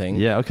drink, I think.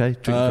 Yeah, okay.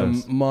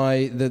 Drink first.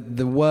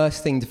 The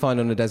worst thing to find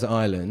on a desert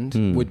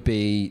island would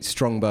be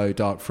Strongbow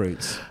dark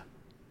fruits.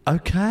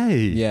 Okay.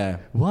 Yeah.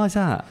 Why is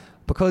that?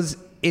 Because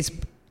it's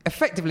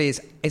effectively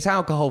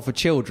alcohol for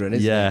children,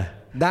 isn't it?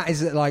 That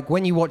is like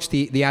when you watch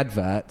the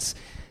adverts,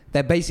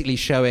 they're basically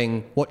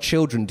showing what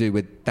children do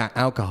with that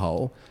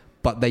alcohol,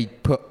 but they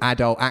put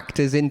adult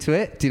actors into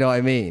it. Do you know what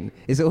I mean?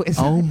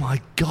 Oh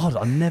my God,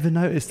 I never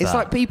noticed that. It's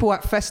like people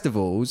at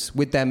festivals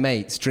with their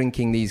mates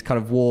drinking these kind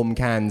of warm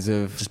cans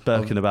of... Just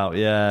Birkin about,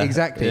 yeah.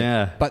 Exactly.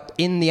 Yeah. But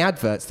in the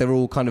adverts, they're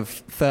all kind of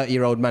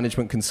 30-year-old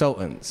management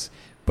consultants.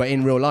 But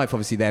in real life,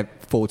 obviously, they're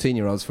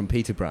 14-year-olds from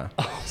Peterborough.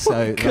 Oh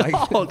so,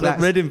 God, like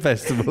Reading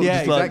Festival.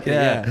 Yeah, just exactly.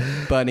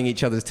 Yeah. Burning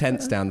each other's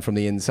tents down from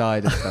the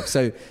inside and stuff.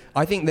 So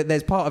I think that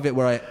there's part of it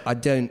where I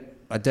don't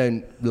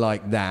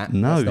like that.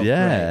 No, That's not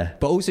yeah. great.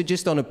 But also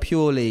just on a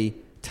purely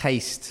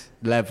taste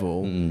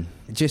level,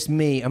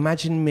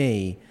 imagine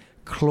me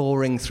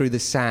clawing through the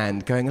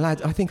sand, going,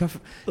 lad, I think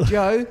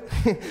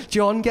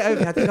John, get over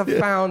here. I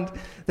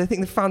think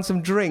they've found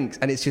some drinks,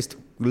 and it's just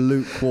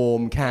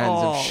lukewarm cans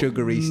of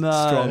sugary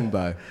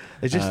Strongbow.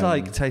 It just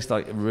tastes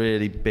like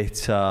really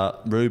bitter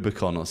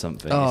Rubicon or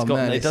something.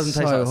 It doesn't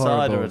taste so like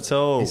cider at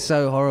all. It's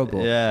so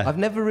horrible. Yeah. I've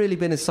never really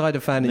been a cider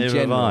fan in Neither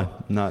general. have I.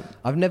 No.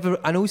 I've never,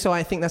 and also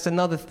I think that's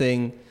another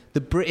thing. The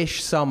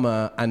British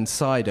summer and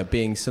cider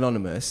being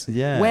synonymous.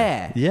 Yeah.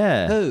 Where?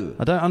 Yeah. Who?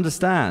 I don't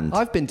understand.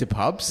 I've been to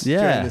pubs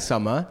Yeah. during the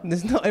summer.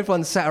 There's not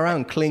everyone sat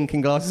around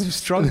clinking glasses of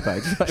Strongbow.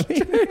 Do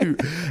you know what I mean?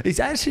 It's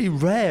actually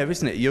rare,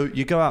 isn't it?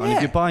 You go out and if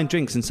Yeah. you're buying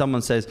drinks and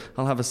someone says,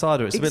 I'll have a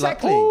cider, it's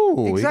Exactly. a bit like,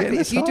 oh, exactly.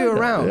 If you do a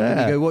round and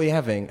you go, what are you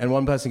having? And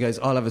one person goes,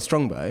 I'll have a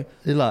Strongbow.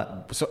 you're like,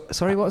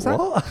 Sorry, what was that?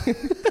 what?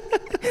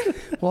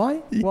 Why?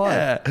 Why?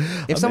 Yeah.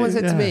 If someone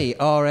said to yeah. me,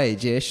 our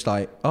age-ish,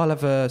 like, I'll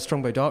have a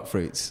Strongbow dark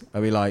fruits,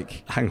 I'd be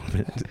like, Hang on a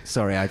minute.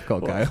 sorry, I've got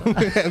to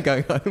go. I'm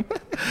going home.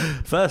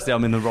 Firstly,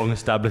 I'm in the wrong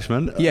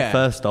establishment. Yeah.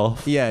 First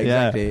off. Yeah,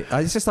 exactly.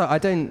 It's just like, I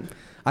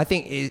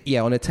think,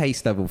 on a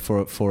taste level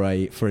for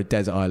a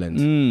desert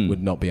island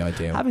would not be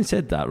ideal. Having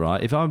said that,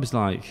 right, if I was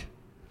like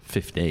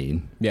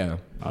 15, Yeah.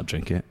 I'd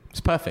drink it. It's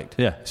perfect.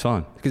 Yeah, it's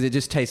fine. Because it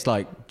just tastes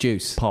like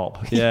juice.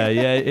 Pop. Yeah,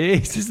 it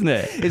is, isn't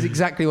it? It's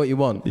exactly what you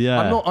want. Yeah.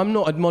 I'm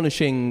not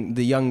admonishing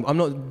the young. I'm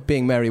not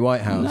being Mary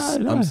Whitehouse.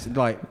 No. I'm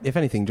like, if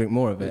anything, drink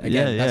more of it.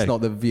 Again, Yeah. that's not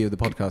the view of the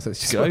podcast.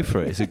 That's just Go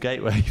for it. It's a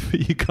gateway for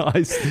you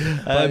guys.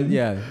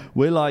 yeah.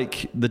 We're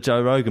like the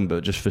Joe Rogan,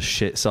 but just for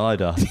shit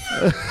cider.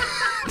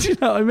 Do you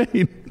know what I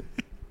mean?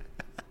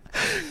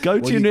 Go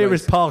to What your you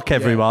nearest guys- park,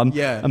 everyone,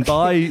 yeah. and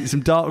buy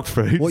some dark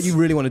fruits. What you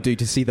really want to do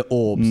to see the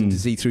orbs and to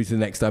see through to the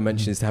next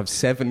dimension is to have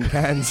 7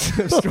 cans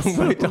of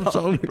Strongbow dark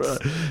fruits.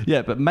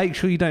 Yeah, but make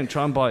sure you don't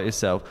try and buy it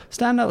yourself.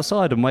 Stand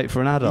outside and wait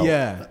for an adult.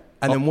 Yeah.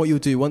 And then what you'll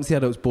do, once the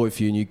adults boil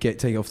for you and you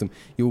take it off them,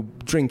 you'll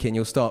drink it and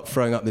you'll start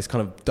throwing up this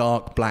kind of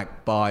dark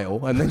black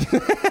bile. And then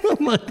Oh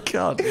my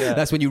God. Yeah.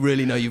 that's when you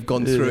really know you've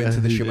gone through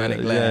into the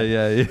shamanic layer.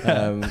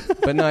 Yeah.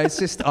 But no, it's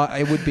just,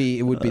 it would be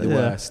the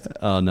worst.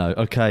 Oh no.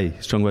 Okay.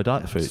 Strongbow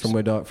dark fruits.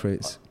 Strongbow dark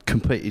fruits.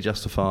 Completely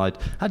justified.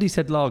 Had you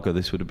said lager,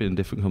 this would have been a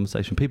different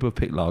conversation. People have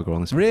picked lager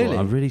on this before. Really?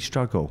 I really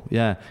struggle.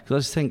 Yeah, because I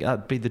just think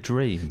that'd be the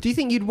dream. Do you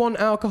think you'd want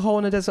alcohol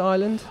on a desert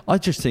island? I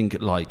just think,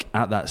 like,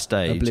 at that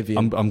stage, Oblivion.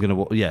 I'm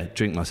going to,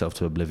 drink myself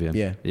to oblivion.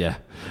 Yeah.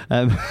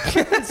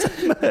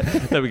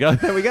 There we go.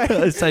 There we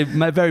go. Say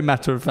very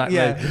matter of fact.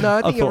 Yeah, no,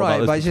 I think you're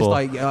right, but it's just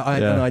like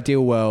an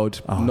ideal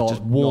world, not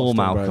just warm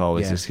not Strongbow. alcohol.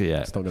 Yeah, It's just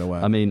it's not going to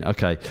work. I mean,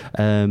 okay.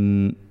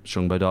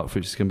 Strongbow dark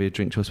fruits is going to be a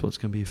drink choice. What's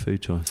going to be your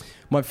food choice?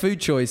 My food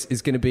choice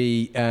is going to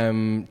be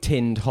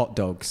tinned hot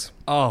dogs.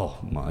 Oh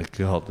my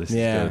God, this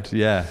Yeah. is good.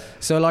 Yeah.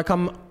 So like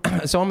I'm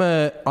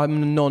a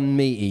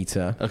non-meat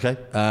eater. Okay.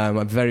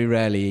 I very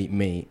rarely eat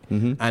meat,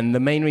 and the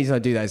main reason I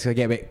do that is 'cause I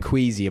get a bit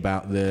queasy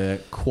about the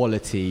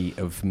quality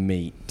of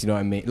meat. Do you know what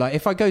I mean? Like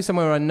if I go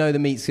somewhere where I know the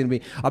meat's going to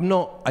be, I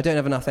don't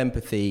have enough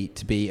empathy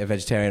to be a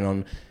vegetarian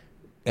on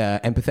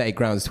empathetic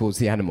grounds towards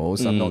the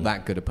animals. I'm not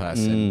that good a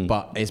person,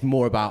 but it's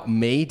more about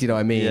me. Do you know what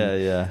I mean?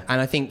 Yeah. And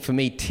I think for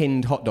me,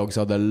 tinned hot dogs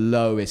are the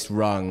lowest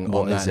rung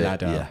on that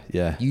ladder.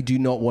 Yeah. You do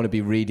not want to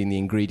be reading the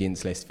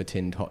ingredients list for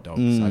tinned hot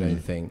dogs. I don't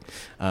think.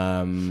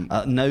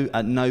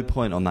 At no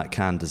point on that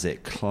can does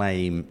it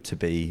claim to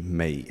be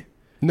meat,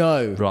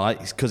 No. right?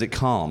 Because it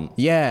can't.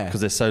 Yeah. Because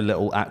there's so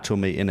little actual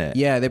meat in it.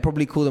 Yeah, they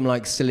probably call them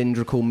like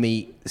cylindrical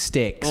meat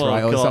sticks, Oh,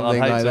 right, or God,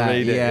 something I'd hate like to that.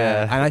 read it,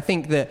 yeah. And I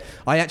think that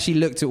I actually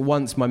looked at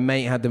once. My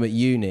mate had them at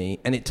uni,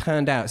 and it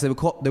turned out so they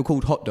were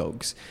called hot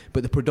dogs,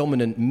 but the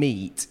predominant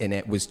meat in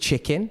it was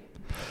chicken.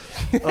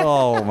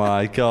 Oh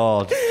my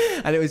God.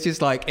 And it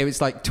was like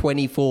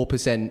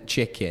 24%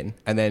 chicken,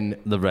 and then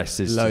The rest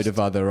is load just of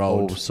other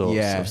all sorts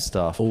of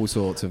stuff. all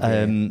sorts of.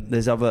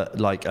 There's other,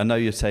 like, I know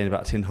you're saying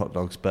about tin hot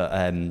dogs, but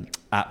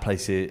at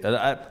places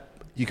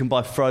you can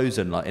buy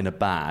frozen, like in a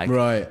bag,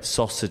 Right.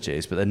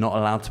 sausages, but they're not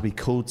allowed to be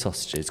called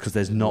sausages because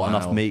there's not Wow.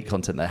 enough meat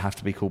content. They have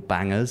to be called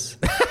bangers.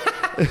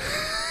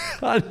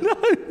 I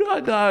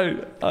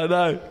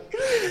know.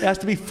 It has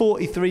to be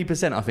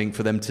 43%, I think,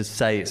 for them to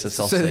say it's a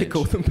sausage. So they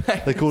call them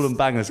bangers. They call them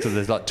bangers because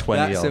there's like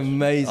 20 That's of.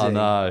 amazing. I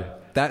know.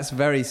 That's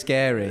very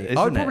scary. Isn't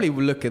I would it? probably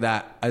look at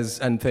that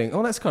and think,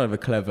 oh, that's kind of a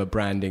clever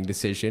branding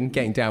decision,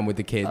 getting down with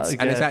the kids.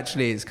 And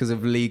it's because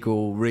of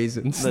legal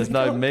reasons. There's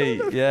no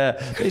meat, yeah.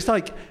 It's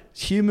like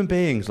human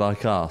beings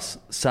like us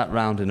sat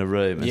round in a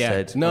room and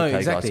said, No, okay,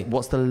 exactly. guys,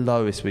 what's the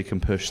lowest we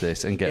can push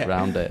this and get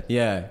round it?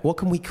 Yeah. What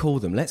can we call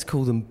them? Let's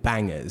call them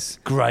bangers.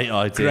 Great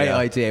idea. Great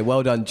idea.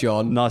 Well done,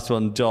 John. Nice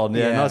one, John.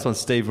 Yeah, Yeah. nice one,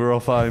 Steve. We're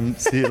off home.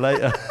 See you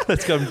later.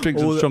 Let's go and drink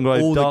some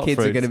Strongbow all dark the kids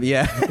fruits. are going to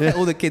be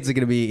all the kids are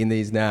going to be eating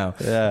these now.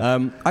 Yeah.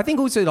 I think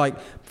also like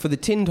for the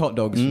tinned hot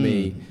dogs for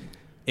me,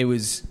 it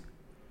was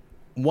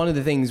one of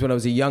the things when I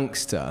was a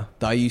youngster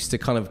that I used to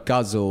kind of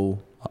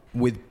guzzle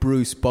with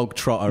Bruce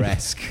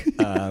Bogtrotter-esque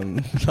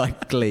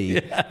like glee.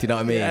 Yeah. Do you know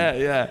what I mean?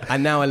 Yeah.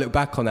 And now I look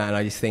back on that and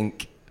I just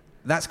think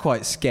that's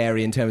quite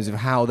scary in terms of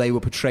how they were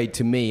portrayed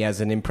to me as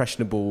an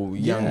impressionable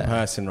young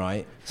person,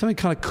 right? Something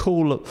kind of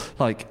cool,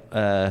 like,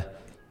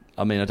 I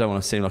I mean, I don't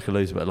want to seem like a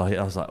loser, but like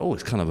I was like, oh,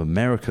 it's kind of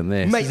American,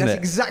 this, Mate, isn't that's it?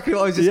 exactly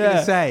what I was just going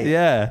to say.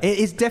 Yeah. It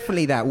is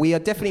definitely that. We are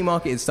definitely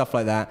marketed stuff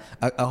like that.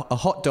 A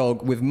hot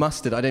dog with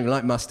mustard. I don't even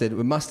like mustard.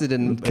 With mustard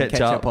and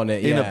ketchup on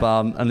it. In yeah. a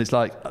bun. And it's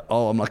like,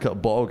 oh, I'm like at a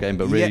bottle game,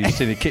 but really just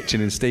in a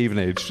kitchen in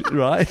Stevenage,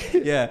 right?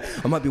 Yeah.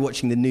 I might be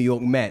watching the New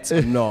York Mets.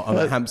 I'm not. I'm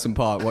at Hampson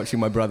Park watching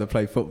my brother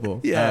play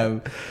football. Yeah.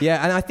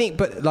 Yeah, and I think,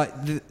 but like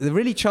the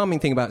really charming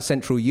thing about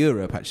Central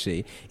Europe,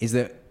 actually, is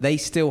that they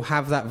still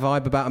have that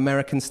vibe about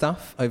American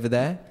stuff over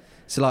there.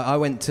 So like I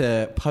went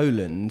to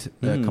Poland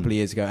a couple of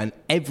years ago, and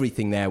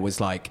everything there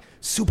was like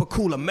super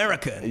cool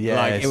American. Yes.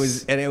 Like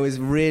it was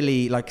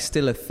really like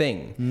still a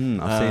thing.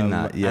 I've seen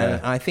that, yeah.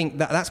 And I think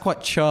that's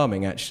quite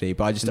charming actually,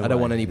 but I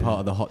don't want any part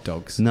of the hot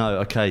dogs. No,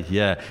 okay,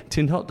 yeah.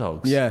 Tinned hot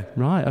dogs. Yeah.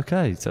 Right,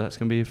 okay. So that's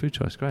going to be your food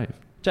choice. Great.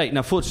 Jake,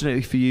 now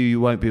fortunately for you, you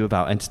won't be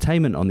without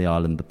entertainment on the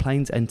island. The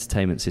plane's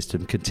entertainment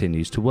system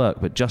continues to work,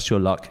 but just your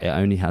luck, it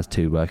only has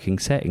 2 working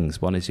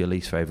settings. One is your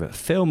least favourite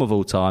film of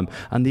all time,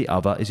 and the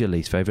other is your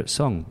least favourite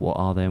song. What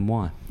are they and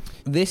why?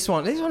 This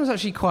one was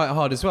actually quite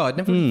hard as well. I'd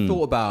never really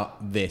thought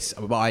about this,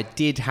 but I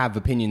did have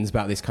opinions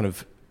about this kind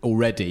of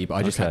already, but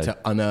I just had to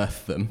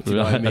unearth them. Do you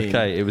know what I mean?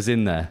 Okay, it was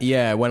in there.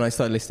 Yeah, when I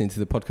started listening to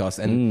the podcast.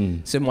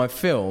 And so my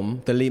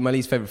film, my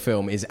least favourite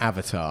film is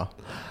Avatar.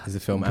 Is the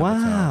film Avatar.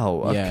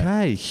 Wow, Yeah.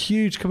 okay.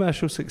 Huge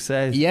commercial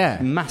success.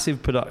 Yeah.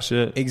 Massive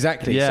production.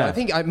 Exactly. Yeah. So I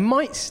think it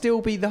might still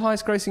be the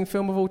highest grossing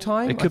film of all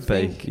time. It could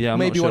be. Yeah, I'm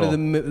maybe not one of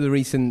sure. the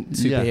recent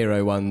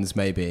superhero ones,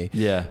 maybe.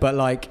 Yeah. But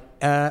like,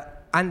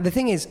 and the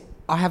thing is,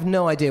 I have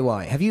no idea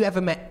why. Have you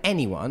ever met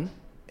anyone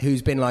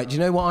who's been like, do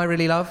you know what I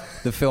really love?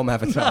 The film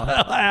Avatar.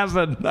 I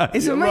haven't. No,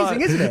 It's you're amazing,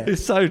 right. isn't it?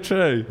 It's so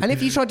true. And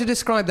if you tried to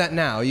describe that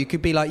now, you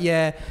could be like,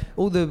 yeah,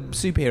 all the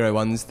superhero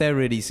ones, they're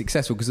really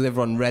successful because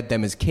everyone read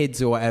them as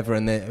kids or whatever,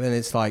 and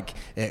it's like,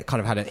 it kind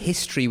of had a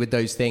history with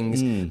those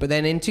things. But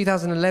then in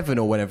 2011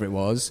 or whatever it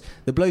was,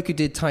 the bloke who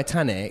did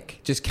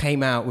Titanic just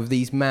came out with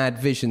these mad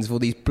visions of all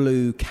these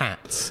blue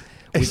cats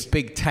with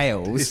big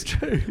tails. It's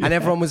true, And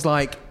everyone was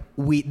like,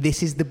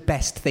 this is the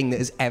best thing that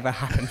has ever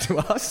happened to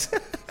us.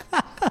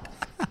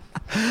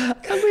 I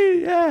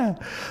mean, yeah.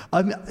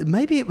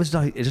 Maybe it was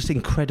like just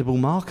incredible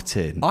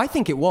marketing. I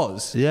think it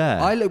was.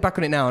 Yeah. I look back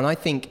on it now and I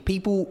think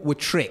people were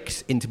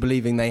tricked into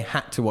believing they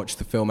had to watch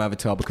the film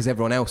Avatar because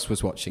everyone else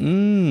was watching it.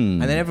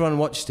 And then everyone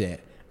watched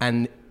it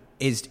and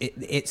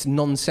it's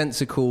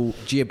nonsensical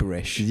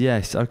gibberish.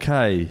 Yes,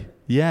 okay.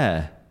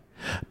 Yeah.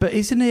 But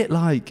isn't it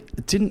like,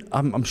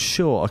 I'm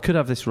sure, I could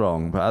have this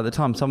wrong, but at the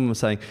time someone was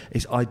saying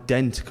it's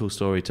identical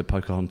story to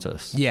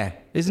Pocahontas. Yeah.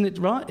 Isn't it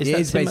right? It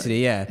is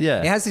basically, yeah.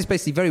 Yeah. It has this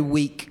basically very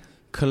weak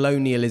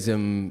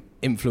colonialism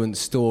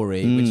influenced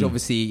story, which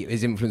obviously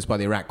is influenced by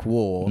the Iraq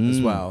War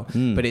as well.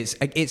 But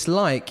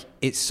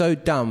it's so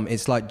dumb.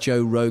 It's like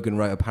Joe Rogan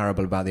wrote a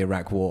parable about the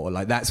Iraq War.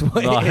 Like that's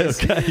what it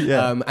is. Okay,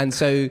 yeah. And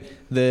so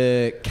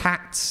the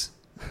cats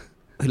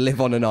who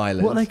live on an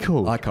island. What are they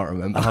called? I can't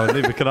remember. Oh,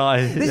 neither can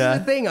I. This is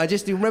the thing. I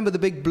just remember the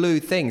big blue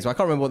things. I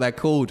can't remember what they're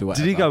called or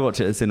whatever. Did you go watch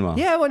it at the cinema?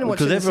 Yeah, I went and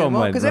watched it at the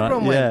cinema because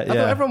everyone went. I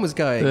thought everyone was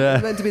going. Yeah. It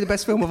was meant to be the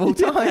best film of all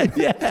time.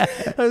 Yeah.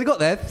 And they got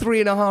there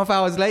 3.5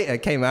 hours later,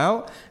 came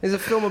out. There's a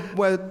film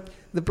where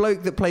the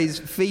bloke that plays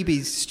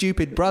Phoebe's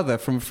stupid brother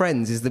from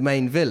Friends is the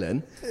main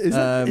villain. Is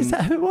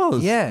that who it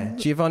was? Yeah,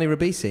 Giovanni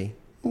Ribisi.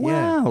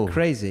 Wow. Yeah,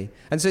 crazy.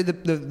 And so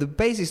the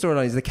basic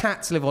storyline is the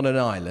cats live on an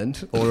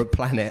island or a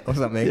planet or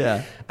something.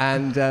 Yeah.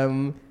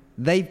 And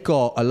they've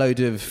got a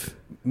load of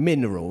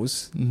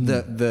minerals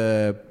that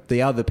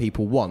the other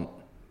people want,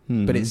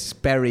 but it's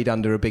buried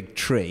under a big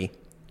tree.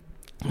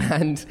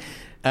 And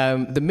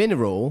the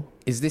mineral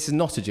this is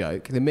not a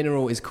joke. The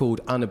mineral is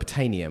called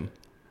unobtainium,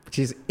 which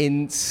is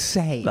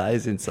insane. That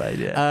is insane,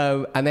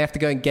 yeah. And they have to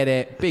go and get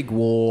it. Big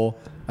war.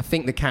 I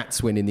think the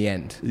cats win in the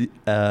end.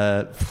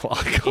 I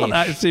can't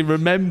actually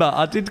remember.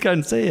 I did go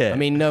and see it. I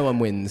mean, no one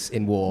wins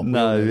in war.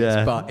 No,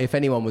 yeah. But if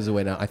anyone was a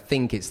winner, I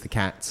think it's the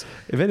cats.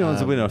 If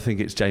anyone's a winner, I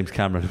think it's James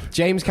Cameron.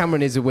 James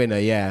Cameron is a winner,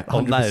 yeah,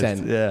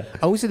 100%. Yeah.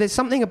 Also, there's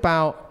something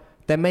about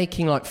they're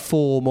making like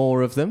 4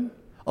 more of them.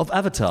 Of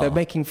Avatar? They're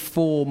making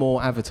 4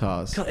 more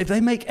avatars. God, if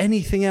they make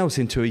anything else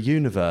into a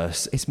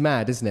universe, It's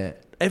mad, isn't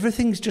it?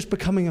 everything's just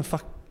becoming a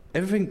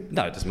Everything...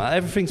 No, it doesn't matter.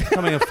 Everything's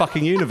becoming a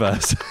fucking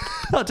universe.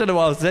 I don't know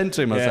why I was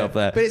centering myself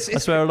there. But I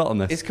swear a lot on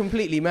this. It's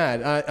completely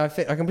mad.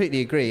 I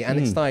completely agree. And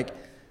it's like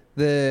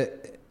to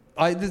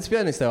be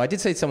honest though, I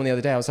did say to someone the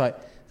other day, I was like,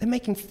 they're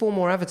making 4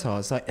 more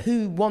avatars. Like,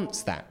 who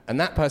wants that? And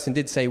that person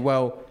did say,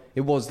 well,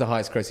 it was the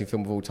highest grossing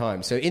film of all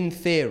time. So in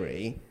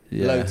theory,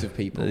 loads of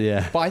people.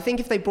 Yeah. But I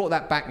think if they brought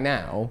that back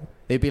now,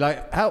 they'd be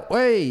like, oh,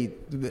 wait,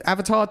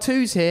 Avatar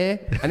 2's here.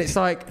 And it's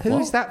like,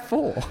 who's that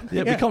for?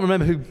 Yeah, we can't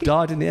remember who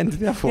died in the end of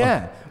the other one.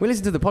 Yeah, we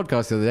listened to the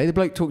podcast the other day. The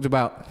bloke talked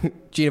about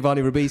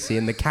Giovanni Ribisi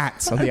and the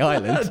cats on the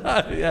island.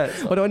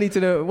 What do I need to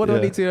know? What do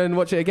I need to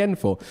watch it again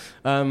for?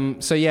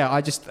 So yeah,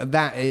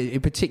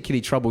 it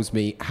particularly troubles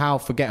me how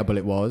forgettable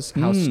it was,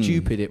 how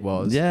stupid it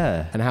was,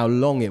 Yeah. and how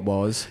long it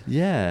was.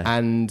 Yeah.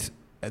 And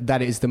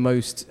that is the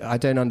most. I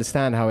don't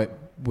understand how it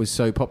was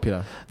so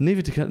popular.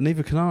 Neither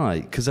can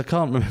I, because I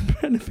can't remember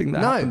anything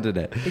that happened in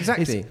it.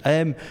 Exactly.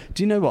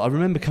 Do you know what? I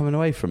remember coming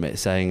away from it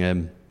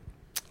saying,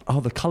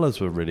 the colours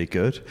were really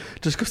good.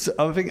 Just because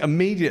I think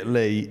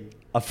immediately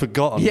I've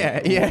forgotten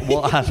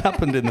what had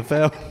happened in the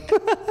film.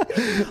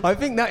 I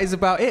think that is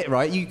about it,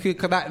 right? You could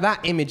that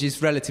image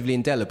is relatively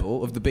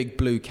indelible of the big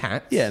blue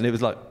cat. Yeah, and it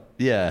was like,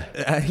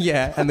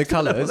 and the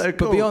colours. Cool.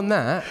 But beyond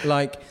that,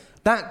 like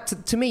that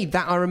to me,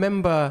 that I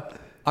remember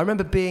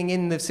being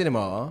in the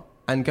cinema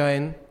and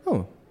going,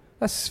 oh,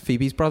 that's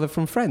Phoebe's brother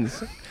from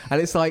Friends.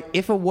 And it's like,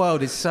 if a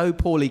world is so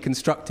poorly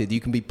constructed, you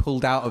can be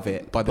pulled out of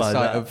it by the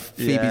sight of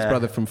Phoebe's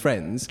brother from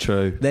Friends.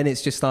 True. Then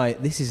it's just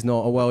like, this is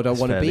not a world I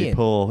want to be in.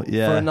 Poor, for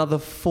another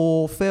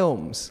 4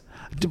 films.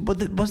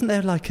 But wasn't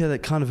there like a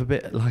kind of a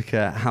bit like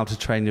a How to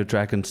Train Your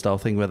Dragon style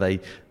thing where they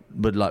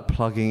were like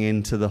plugging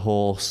into the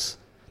horse?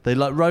 They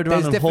like rode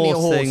around on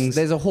horse things.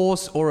 There's a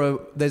horse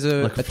there's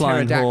a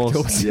flying pterodactyl.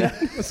 Horse. Yeah.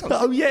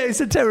 Oh yeah, it's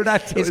a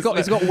pterodactyl. It's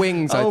got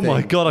wings. I think.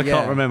 My God, I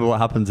can't remember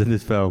what happens in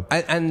this film.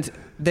 And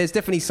there's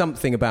definitely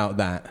something about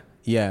that.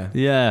 Yeah.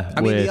 Yeah.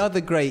 I mean, the other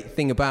great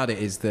thing about it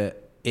is that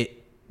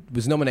it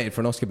was nominated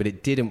for an Oscar, but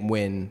it didn't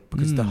win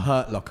because The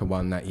Hurt Locker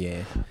won that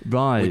year.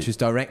 Right. Which was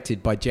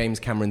directed by James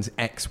Cameron's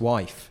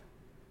ex-wife.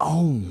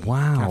 Oh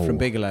wow. Catherine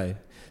Bigelow.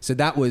 So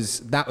that's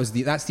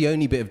the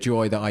only bit of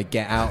joy that I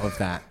get out of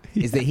that.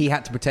 Is that he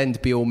had to pretend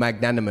to be all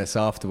magnanimous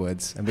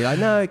afterwards and be like,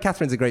 no,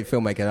 Catherine's a great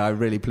filmmaker. I'm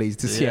really pleased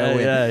to see her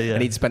win. Yeah.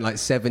 And he'd spent like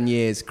 7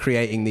 years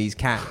creating these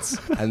cats.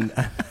 And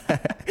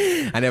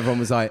and everyone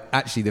was like,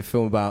 actually, the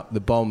film about the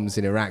bombs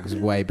in Iraq was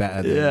way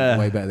better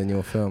than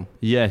your film.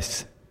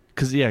 Yes.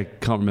 Because,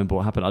 can't remember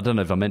what happened. I don't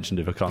know if I mentioned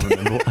it. I can't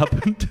remember what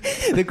happened.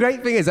 The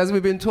great thing is, as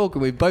we've been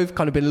talking, we've both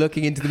kind of been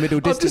looking into the middle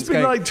distance. I've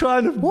just been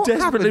trying to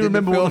desperately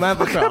remember what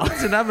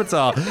happens in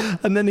Avatar.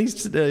 And then he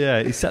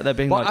sat there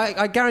being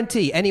I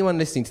guarantee anyone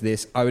listening to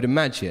this, I would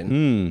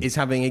imagine, is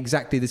having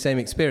exactly the same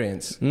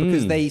experience.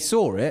 Because they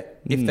saw it,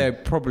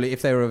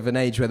 if they were of an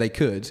age where they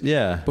could.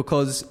 Yeah.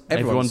 Because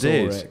everyone saw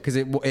did. it. Because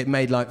it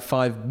made like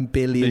 $5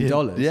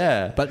 billion.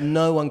 Yeah. But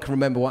no one can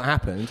remember what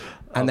happened.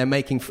 And they're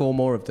making 4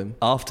 more of them.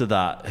 After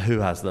that, who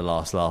has the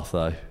last laugh,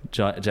 though?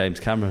 James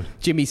Cameron.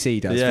 Jimmy C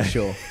does, for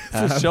sure.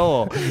 For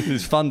sure.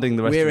 Who's funding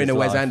the rest of his life. We're in a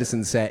Wes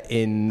Anderson set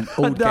in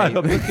Aldgate.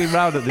 I'm looking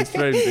around at this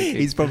room.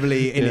 He's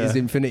probably in his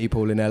infinity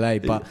pool in LA.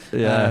 But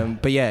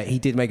he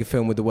did make a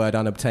film with the word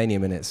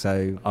unobtainium in it.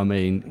 So I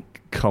mean,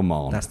 come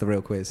on. That's the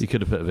real quiz. You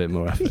could have put a bit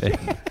more effort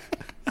in.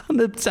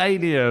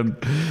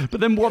 Unobtainium. But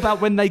then what about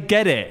when they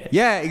get it?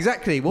 Yeah,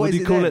 exactly. What do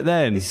you call it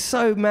then? It's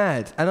so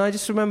mad. And I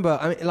just remember,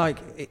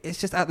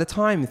 it's just at the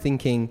time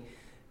thinking,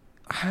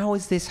 how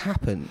has this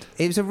happened?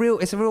 It's a real,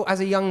 as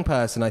a young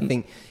person, I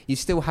think you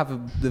still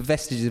have the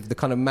vestiges of the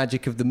kind of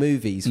magic of the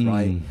movies,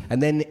 right?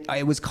 And then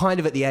it was kind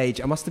of at the age,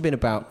 I must have been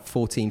about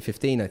 14,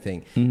 15, I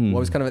think. I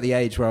was kind of at the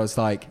age where I was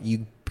like,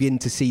 you begin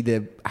to see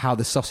how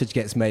the sausage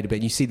gets made a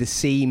bit. You see the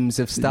seams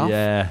of stuff.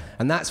 Yeah.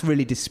 And that's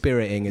really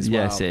dispiriting as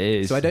well. Yes, it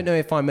is. So I don't know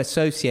if I'm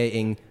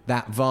associating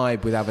that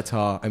vibe with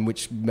Avatar, and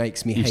which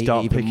makes me hate it even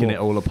more. You start picking it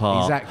all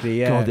apart. Exactly,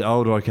 yeah. God, the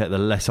older I get, the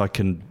less I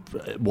can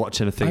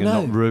watch anything and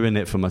not ruin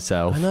it for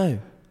myself. I know.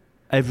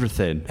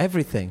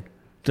 Everything.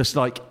 Just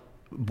like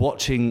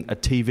watching a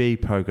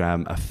TV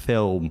program, a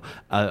film,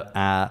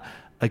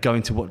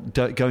 going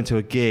to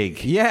a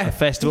gig, a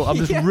festival. I'm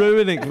just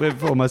ruining it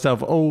for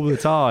myself all the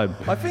time.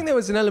 I think there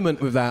was an element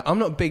with that. I'm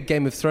not a big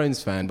Game of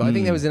Thrones fan, but I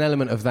think there was an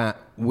element of that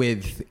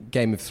with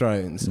Game of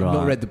Thrones. Right. I've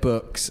not read the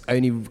books,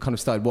 only kind of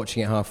started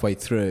watching it halfway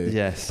through.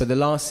 Yes. But the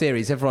last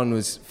series, everyone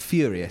was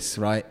furious,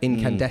 right?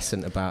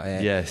 Incandescent about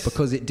it. Yes.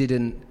 Because it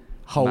didn't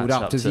hold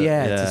up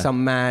to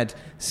some mad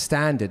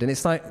standard. And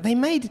it's like, they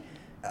made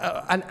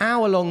an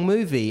hour-long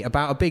movie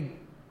about a big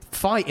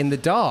fight in the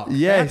dark. Yes.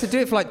 They had to do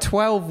it for like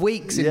 12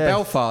 weeks in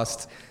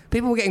Belfast.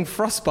 People were getting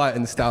frostbite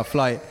and stuff.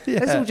 Like,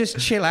 let's all just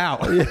chill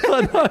out.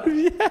 I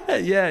know.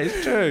 Yeah,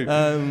 it's true.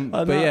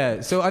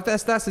 So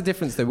that's the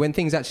difference, though. When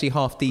things actually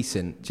half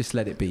decent, just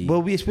let it be.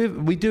 Well, we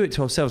do it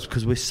to ourselves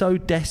because we're so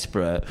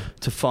desperate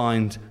to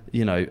find,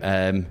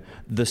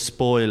 the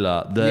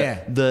spoiler,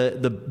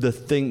 the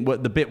thing,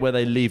 the bit where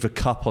they leave a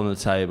cup on the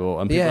table,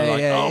 and people are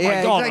like, "Oh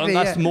my god!" Exactly,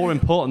 that's more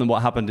important than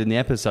what happened in the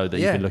episode that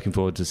you've been looking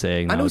forward to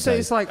seeing. And nowadays. Also,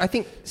 it's like, I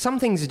think some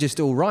things are just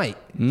all right.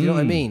 Do you know what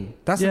I mean?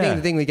 That's the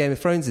thing with Game of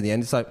Thrones. In the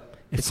end, it's like,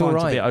 it's all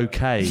right. To be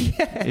okay.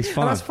 It's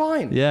fine. And that's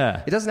fine.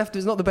 Yeah. It doesn't have to.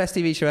 It's not the best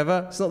TV show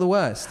ever. It's not the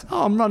worst.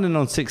 Oh, I'm running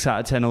on 6 out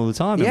of 10 all the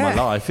time in my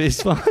life.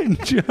 It's fine.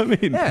 Do you know what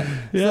I mean? Yeah.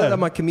 It's not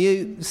my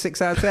commute,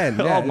 6 out of 10.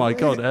 Yeah. Oh my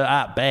god,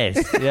 at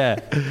best. Yeah.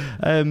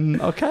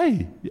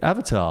 Okay.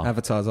 Avatar.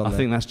 Avatar's on there. I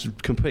think that's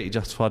completely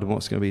justified in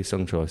what's going to be your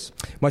song choice.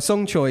 My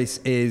song choice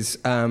is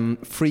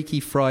Freaky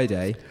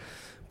Friday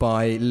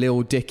by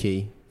Lil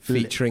Dicky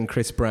featuring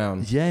Chris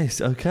Brown.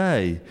 Yes.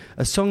 Okay.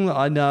 A song that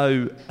I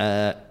know.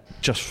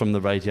 Just from the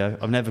radio.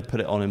 I've never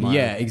put it on in my...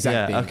 Yeah,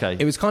 exactly. Yeah, okay.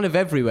 It was kind of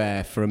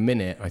everywhere for a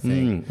minute, I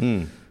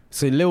think.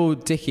 So Lil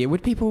Dicky,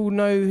 would people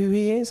know who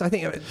he is? I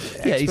think...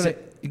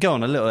 Go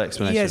on, a little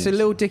explanation. Yeah, so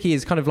Lil Dicky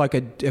is kind of like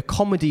a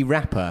comedy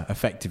rapper,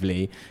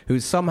 effectively,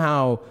 who's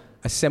somehow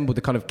assembled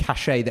the kind of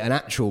cachet that an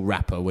actual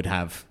rapper would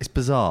have. It's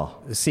bizarre.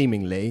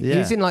 Seemingly. Yeah.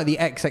 He's in like the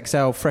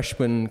XXL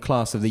freshman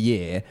class of the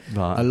year,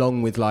 Right.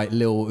 along with like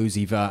Lil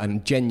Uzi Vert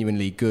and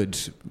genuinely good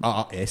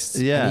artists.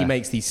 Yeah. And he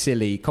makes these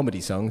silly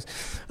comedy songs.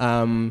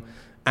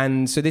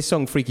 And so this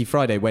song, Freaky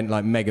Friday, went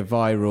like mega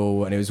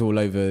viral and it was all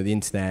over the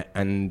internet.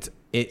 And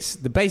it's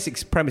the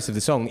basic premise of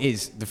the song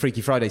is the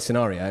Freaky Friday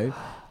scenario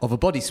of a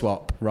body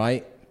swap,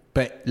 right?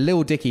 But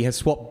Lil Dicky has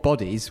swapped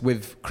bodies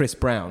with Chris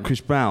Brown.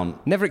 Chris Brown.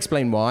 Never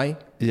explained why.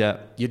 Yeah.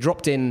 You're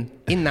dropped in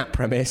that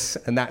premise,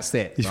 and that's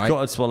it. You've right?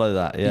 got to swallow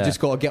that, yeah. You just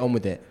got to get on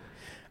with it.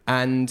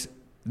 And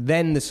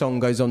then the song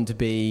goes on to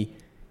be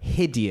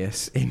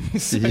hideous in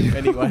so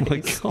many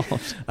ways. Oh, my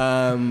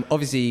God.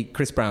 Obviously,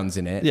 Chris Brown's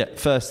in it. Yeah,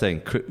 first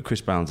thing,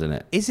 Chris Brown's in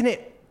it. Isn't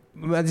it?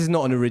 Well, this is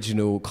not an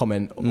original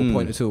comment or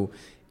point at all.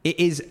 It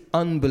is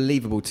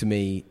unbelievable to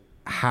me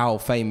how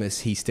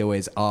famous he still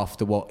is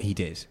after what he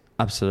did.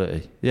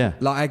 Absolutely, yeah.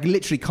 Like, I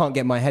literally can't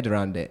get my head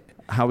around it.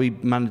 How he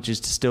manages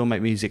to still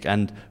make music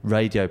and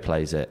radio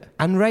plays it.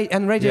 And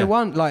Radio Yeah.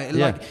 1, like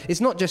Yeah. it's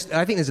not just.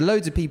 I think there's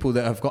loads of people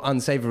that have got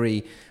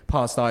unsavoury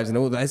past lives and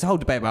all that. There's a whole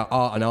debate about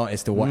art and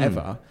artist or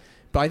whatever.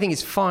 But I think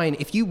it's fine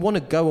if you want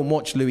to go and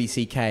watch Louis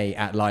C.K.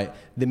 at like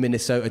the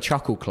Minnesota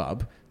Chuckle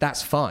Club.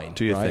 That's fine.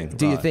 Do your right? thing.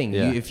 Do your Right, thing.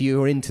 yeah. If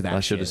you're into that, I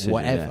should shit, have seen it,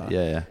 whatever.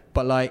 yeah.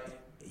 But like,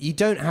 you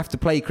don't have to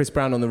play Chris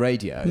Brown on the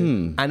radio,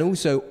 and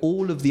also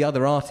all of the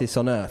other artists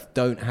on earth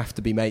don't have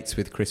to be mates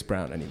with Chris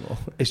Brown anymore.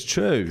 It's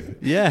true.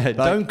 Yeah,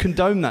 don't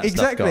condone that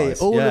Exactly. stuff,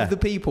 guys. All Yeah. of the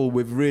people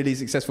with really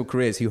successful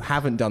careers who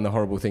haven't done the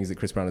horrible things that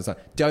Chris Brown has done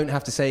don't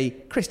have to say,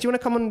 Chris, do you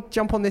want to come and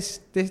jump on this?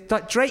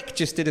 Like Drake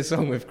just did a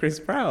song with Chris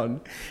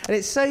Brown, and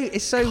it's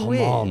so Come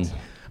weird. on.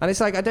 And it's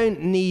like, I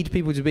don't need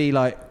people to be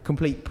like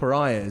complete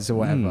pariahs or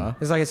whatever.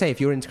 It's like I say, if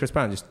you're into Chris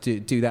Brown, just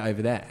do that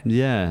over there.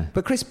 Yeah.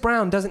 But Chris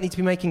Brown doesn't need to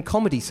be making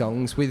comedy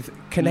songs with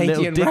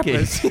Canadian Lil Dicky.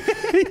 rappers.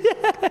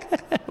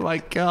 Oh my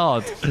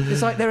God.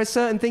 It's like there are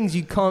certain things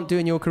you can't do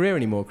in your career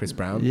anymore, Chris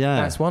Brown. Yeah.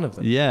 That's one of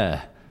them.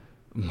 Yeah.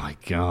 Oh my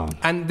God.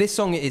 And this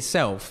song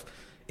itself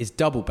is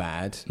double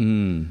bad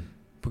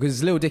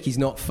because Lil Dicky's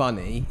not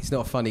funny. He's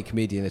not a funny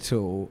comedian at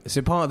all.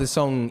 So part of the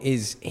song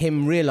is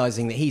him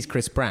realising that he's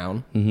Chris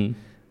Brown.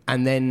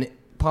 And then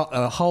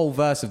a whole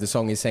verse of the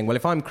song is saying, well,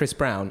 if I'm Chris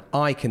Brown,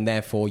 I can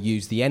therefore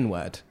use the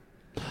N-word.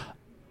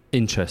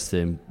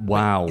 Interesting.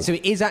 Wow. So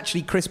it is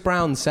actually Chris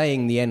Brown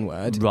saying the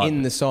N-word Right.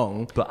 in the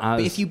song. But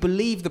if you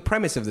believe the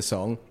premise of the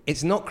song,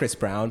 it's not Chris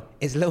Brown,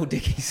 it's Lil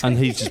Dicky saying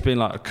And he's just been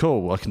like,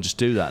 cool, I can just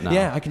do that now.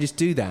 yeah, I can just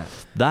do that.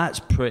 That's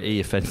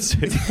pretty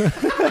offensive.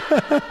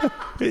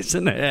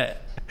 Isn't it?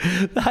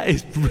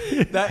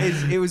 That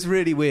is It was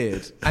really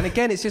weird. And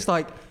again, it's just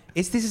like,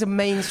 this is a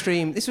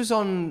mainstream. This was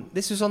on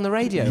the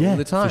radio Yeah, all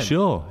the time. for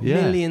sure, yeah.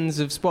 Millions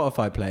of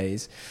Spotify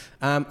plays,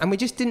 and we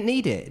just didn't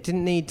need it. It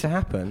didn't need to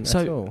happen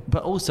at all.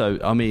 But also,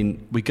 I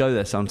mean, we go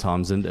there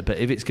sometimes, but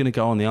if it's going to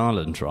go on the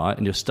island, right,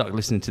 and you're stuck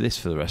listening to this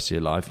for the rest of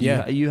your life,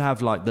 Yeah. you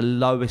have like the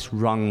lowest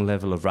rung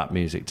level of rap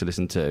music to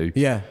listen to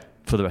Yeah,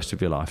 for the rest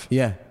of your life.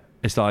 yeah.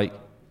 It's like,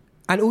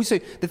 And also,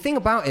 the thing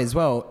about it as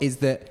well is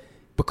that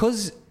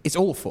because it's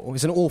awful,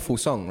 it's an awful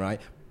song, right?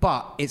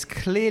 But it's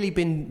clearly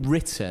been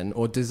written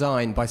or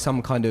designed by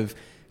some kind of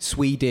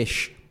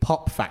Swedish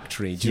pop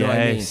factory. Do you know what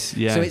I mean? Yes,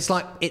 yes. So it's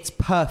like, it's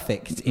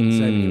perfect in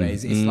so many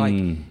ways.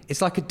 It's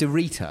like a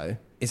Dorito.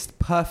 It's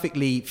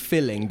perfectly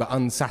filling but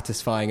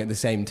unsatisfying at the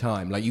same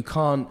time. Like you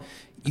can't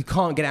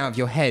get it out of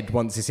your head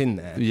once it's in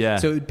there. Yeah.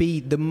 So it would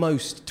be the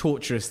most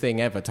torturous thing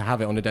ever to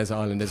have it on a desert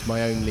island as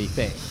my only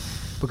thing.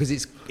 Because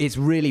it's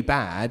really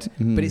bad,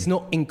 but it's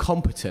not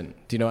incompetent.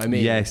 Do you know what I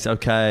mean? yes,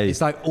 okay. It's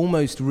like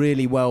almost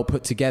really well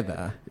put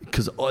together.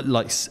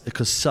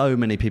 Because so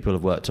many people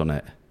have worked on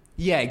it.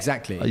 Yeah,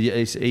 exactly.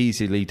 It's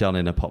easily done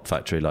in a pop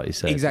factory, like you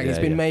said. Exactly. Yeah, It's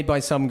been yeah. made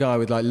by some guy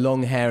with like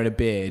long hair and a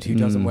beard who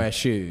doesn't wear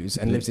shoes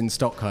and lives in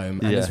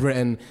Stockholm and Yeah. has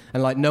written,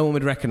 and like no one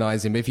would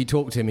recognize him. But if you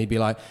talk to him, he'd be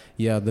like,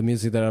 yeah, the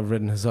music that I've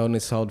written has only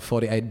sold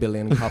 48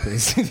 billion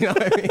copies. You know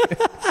what I mean?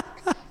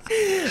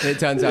 And it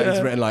turns out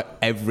he's written like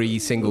every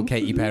single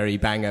Katy Perry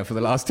banger for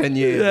the last 10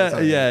 years. or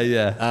something.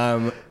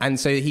 Yeah. And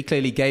so he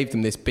clearly gave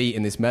them this beat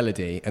and this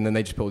melody, and then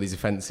they just put all these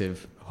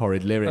offensive,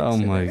 horrid lyrics. Oh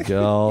in my it.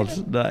 God,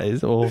 that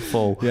is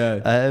awful.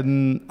 Yeah.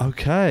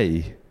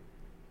 Okay.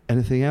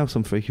 Anything else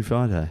on Freaky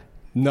Friday?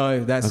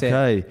 No, that's it.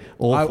 Okay.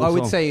 Awful I would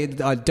song. say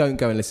I don't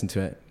go and listen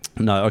to it.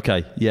 No.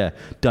 Okay. Yeah.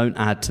 Don't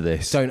add to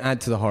this. Don't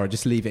add to the horror.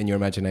 Just leave it in your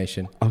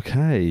imagination.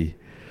 Okay.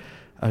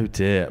 Oh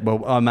dear.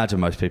 Well, I imagine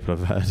most people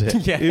have heard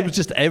it. Yeah. It was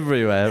just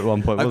everywhere at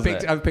one point,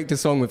 wasn't it? I've picked a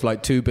song with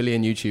like 2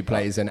 billion YouTube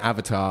plays and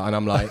Avatar, and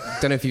I'm like,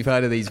 don't know if you've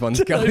heard of these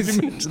ones, guys.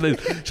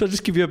 Shall I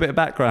just give you a bit of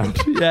background?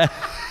 Yeah.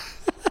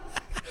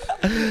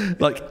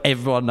 Like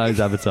everyone knows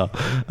Avatar.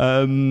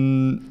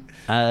 Thank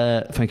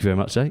you very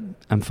much, Jake.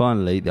 And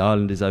finally, the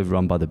island is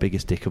overrun by the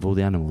biggest dick of all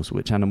the animals.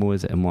 Which animal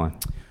is it and why?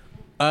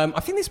 I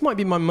think this might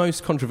be my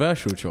most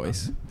controversial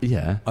choice.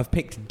 Yeah. I've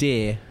picked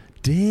deer.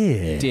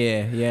 Deer.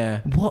 Deer,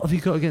 yeah. What have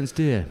you got against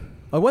deer?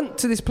 I went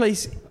to this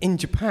place in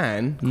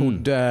Japan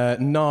called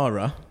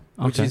Nara,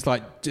 which Okay. is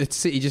like a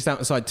city just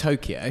outside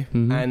Tokyo,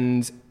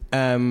 and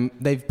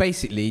they've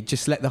basically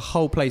just let the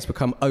whole place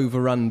become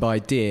overrun by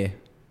deer.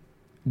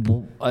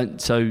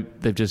 So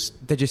they're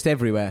just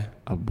everywhere.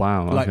 Oh,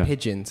 wow. Like okay.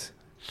 pigeons.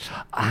 Okay.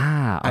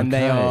 And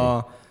they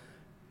are...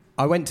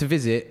 I went to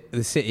visit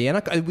the city,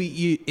 and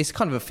it's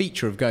kind of a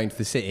feature of going to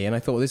the city, and I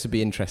thought this would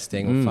be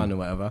interesting or fun or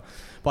whatever.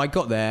 But I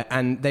got there,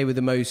 and they were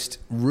the most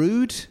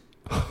rude,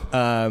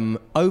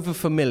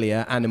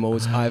 over-familiar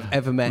animals I've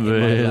ever met in my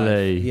life.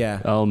 Really?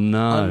 Yeah. Oh,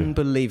 no.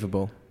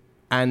 Unbelievable.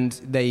 And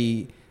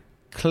they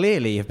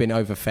clearly have been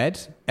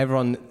overfed.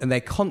 And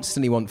they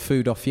constantly want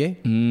food off you.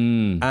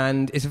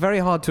 And it's very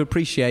hard to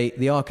appreciate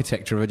the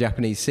architecture of a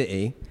Japanese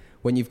city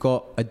when you've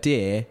got a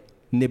deer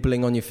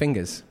nibbling on your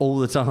fingers. All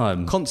the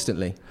time?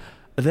 Constantly.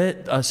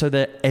 So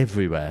they're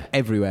everywhere?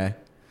 Everywhere.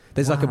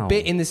 There's like a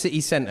bit in the city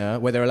centre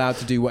where they're allowed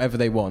to do whatever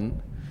they want.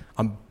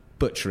 I'm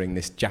butchering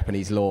this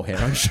Japanese law here,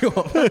 I'm sure.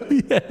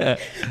 Yeah.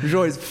 I'm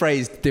sure it's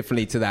phrased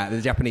differently to that.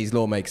 The Japanese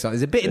law makes sense.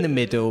 There's a bit in the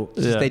middle.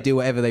 Just they do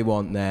whatever they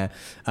want there.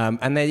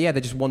 And they're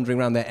just wandering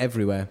around there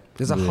everywhere.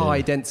 There's a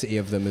high density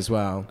of them as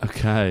well.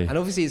 Okay. And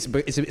obviously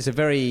it's a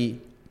very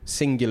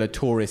singular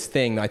tourist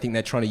thing that I think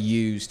they're trying to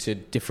use to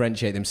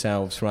differentiate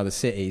themselves from other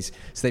cities.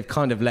 So they've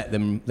kind of let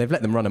them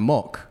run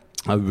amok.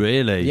 Oh,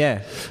 really?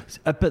 Yeah.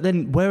 But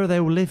then where are they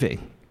all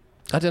living?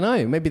 I don't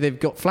know. Maybe they've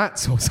got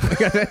flats or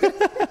something.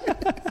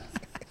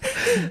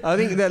 I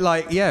think they're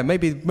like,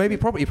 maybe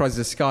property prices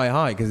are sky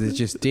high because there's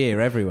just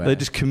deer everywhere. They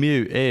just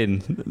commute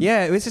in.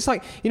 Yeah, it's just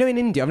like, in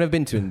India, I've never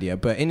been to India,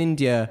 but in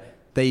India,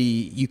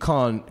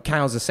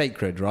 cows are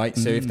sacred, right?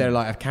 So if they're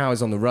like a cow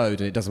is on the road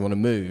and it doesn't want to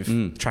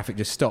move, traffic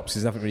just stops.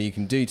 There's nothing really you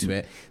can do to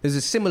it. There's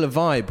a similar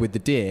vibe with the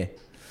deer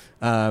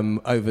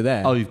over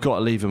there. Oh, you've got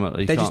to leave them.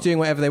 They're just doing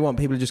whatever they want.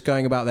 People are just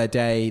going about their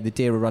day. The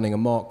deer are running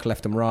amok,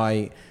 left and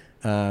right.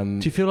 Do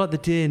you feel like the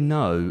deer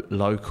know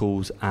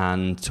locals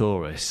and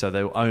tourists, so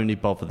they'll only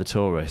bother the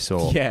tourists?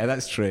 Or yeah,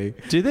 that's true.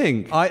 Do you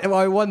think?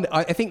 I wonder.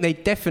 I think they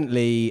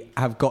definitely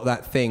have got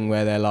that thing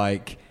where they're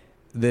like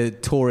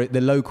the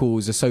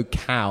locals are so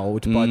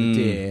cowed by the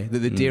deer that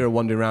the deer are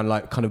wandering around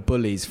like kind of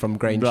bullies from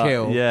Grange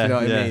Hill. Yeah, do you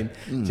know what I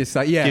mean? Just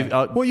like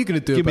what are you going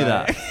to do? Give me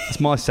about that. It's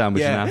my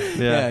sandwich now.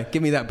 Yeah,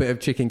 give me that bit of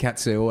chicken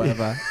katsu or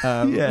whatever.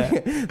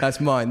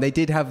 That's mine. They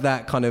did have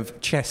that kind of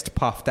chest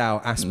puffed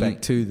out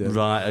aspect to them,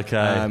 right?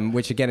 Okay.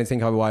 Which again, I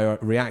think why I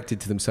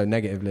reacted to them so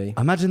negatively.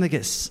 I imagine they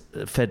get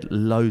fed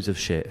loads of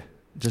shit.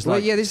 This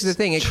is the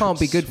thing. It can't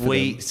be good for them.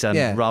 Sweets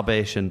and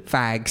rubbish and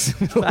fags,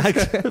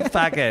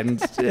 fag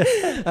ends.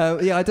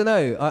 Yeah. I don't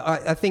know.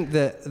 I think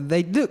that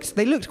they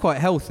looked quite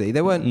healthy.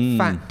 They weren't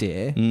fat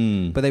deer,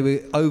 but they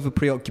were over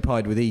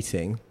preoccupied with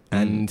eating,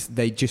 and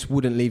they just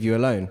wouldn't leave you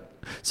alone.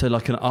 So,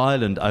 like an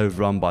island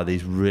overrun by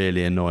these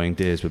really annoying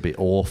deers would be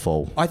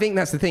awful. I think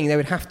that's the thing. They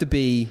would have to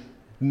be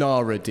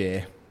Nara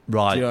deer.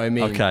 Right. Do you know what I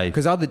mean? Okay.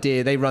 Because other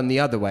deer, they run the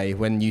other way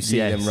when you see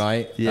them,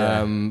 right?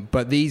 Yeah.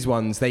 But these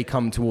ones, they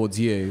come towards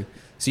you.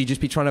 So you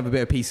just be trying to have a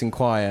bit of peace and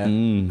quiet.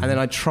 And then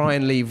I'd try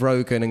and leave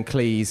Rogan and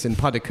Cleese and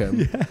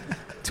Puddicombe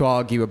to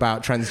argue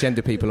about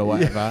transgender people or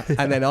whatever.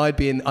 And then I'd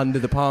be under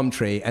the palm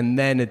tree, and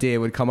then a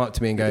deer would come up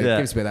to me and go, give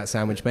us a bit of that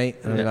sandwich, mate.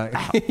 And I'd be like,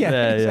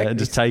 exactly. And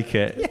just take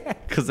it.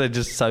 Because they're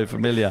just so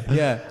familiar.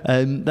 Yeah.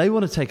 They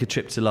want to take a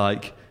trip to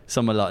like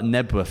somewhere like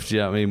Nebworth, do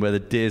you know what I mean, where the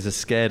deers are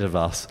scared of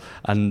us,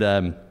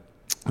 and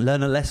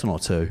learn a lesson or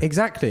two.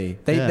 Exactly.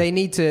 We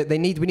need to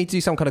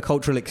do some kind of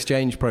cultural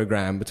exchange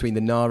program between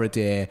the Nara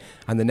deer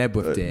and the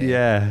Nebworth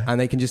deer. And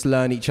they can just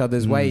learn each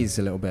other's ways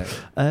a little bit.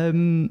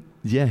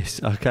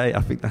 Yes. Okay.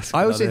 I think that's.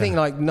 I also think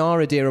like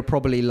Nara deer are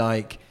probably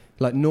like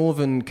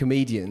northern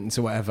comedians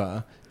or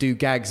whatever do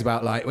gags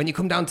about like when you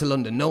come down to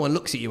London, no one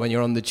looks at you when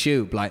you're on the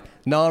tube. Like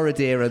Nara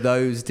deer are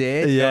those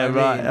deer. Yeah, you know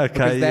right. I mean? Okay.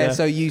 Because they're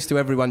so used to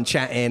everyone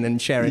chatting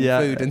and sharing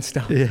food and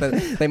stuff. Yeah.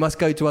 They must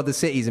go to other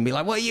cities and be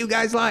like, "What are you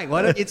guys like?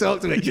 Why don't you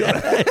talk to each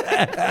other?"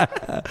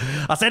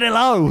 I said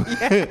hello.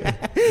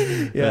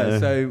 Yeah.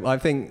 So I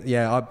think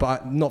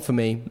but not for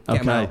me. Get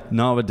 'em out.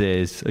 Nara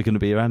deers are going to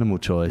be your animal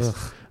choice.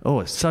 Ugh. Oh,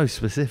 it's so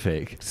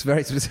specific. It's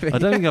very specific. I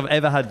don't think I've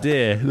ever had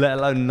deer, let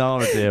alone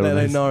Nara deer.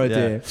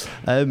 deer.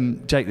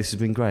 Jake, this has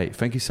been great.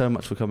 Thank you so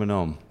much for coming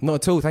on. Not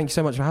at all. Thank you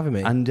so much for having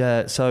me.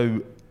 And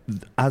so,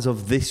 as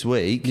of this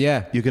week,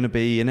 you're going to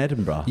be in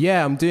Edinburgh.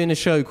 Yeah, I'm doing a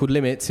show called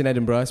Limits in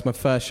Edinburgh. It's my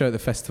first show at the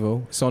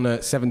festival. It's on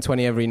at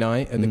 7:20 every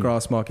night at the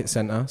Grassmarket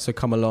Centre, so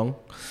come along.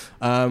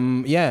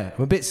 I'm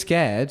a bit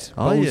scared,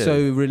 but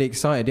also really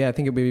excited. Yeah, I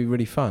think it'll be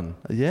really fun.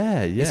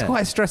 Yeah. It's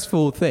quite a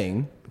stressful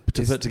thing.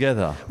 To put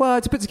together?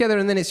 Well, to put together,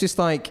 and then it's just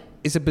like,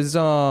 it's a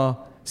bizarre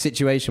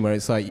situation where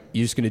it's like,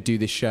 you're just going to do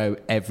this show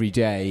every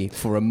day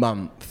for a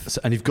month.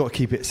 And you've got to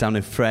keep it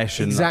sounding fresh.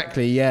 And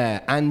exactly,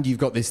 yeah. And you've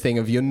got this thing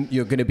of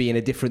you're going to be in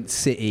a different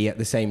city at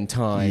the same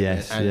time.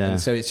 Yes,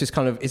 and so it's just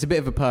kind of, it's a bit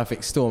of a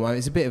perfect storm.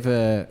 It's a bit of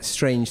a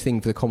strange thing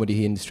for the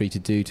comedy industry to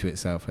do to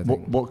itself, I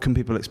think. What can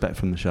people expect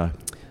from the show?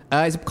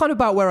 It's kind of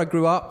about where I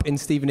grew up in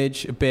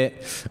Stevenage a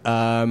bit.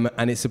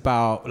 And it's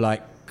about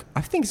like, I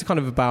think it's kind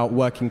of about being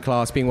working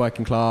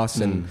class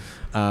and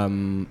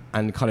kind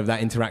of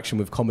that interaction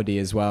with comedy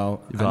as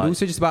well. Right. And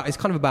also it's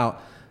kind of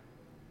about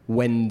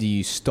when do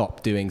you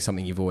stop doing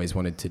something you've always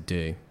wanted to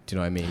do? Do you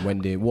know what I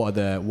mean? What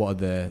are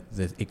the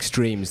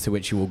extremes to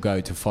which you will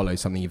go to follow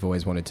something you've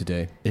always wanted to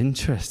do?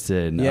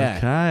 Interesting. Yeah.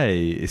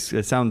 Okay.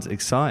 It sounds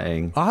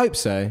exciting. I hope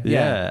so.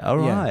 Yeah. All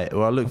right. Yeah.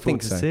 Well, I look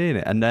forward to so. seeing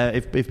it. And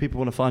if people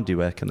want to find you,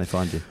 where can they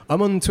find you?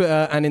 I'm on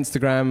Twitter and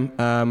Instagram.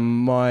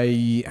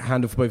 My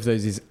handle for both of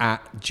those is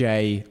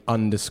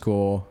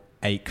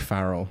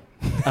 @J_Ake_Farrell.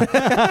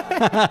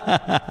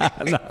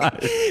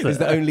 It's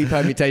the only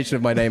permutation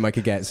of my name I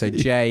could get. So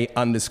J_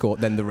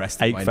 then the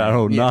rest of my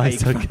Farrell, name.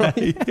 nice. Ake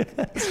Okay.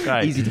 That's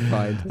great. Easy to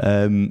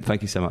find.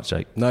 Thank you so much,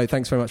 Jake. No,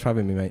 thanks very much for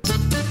having me, mate.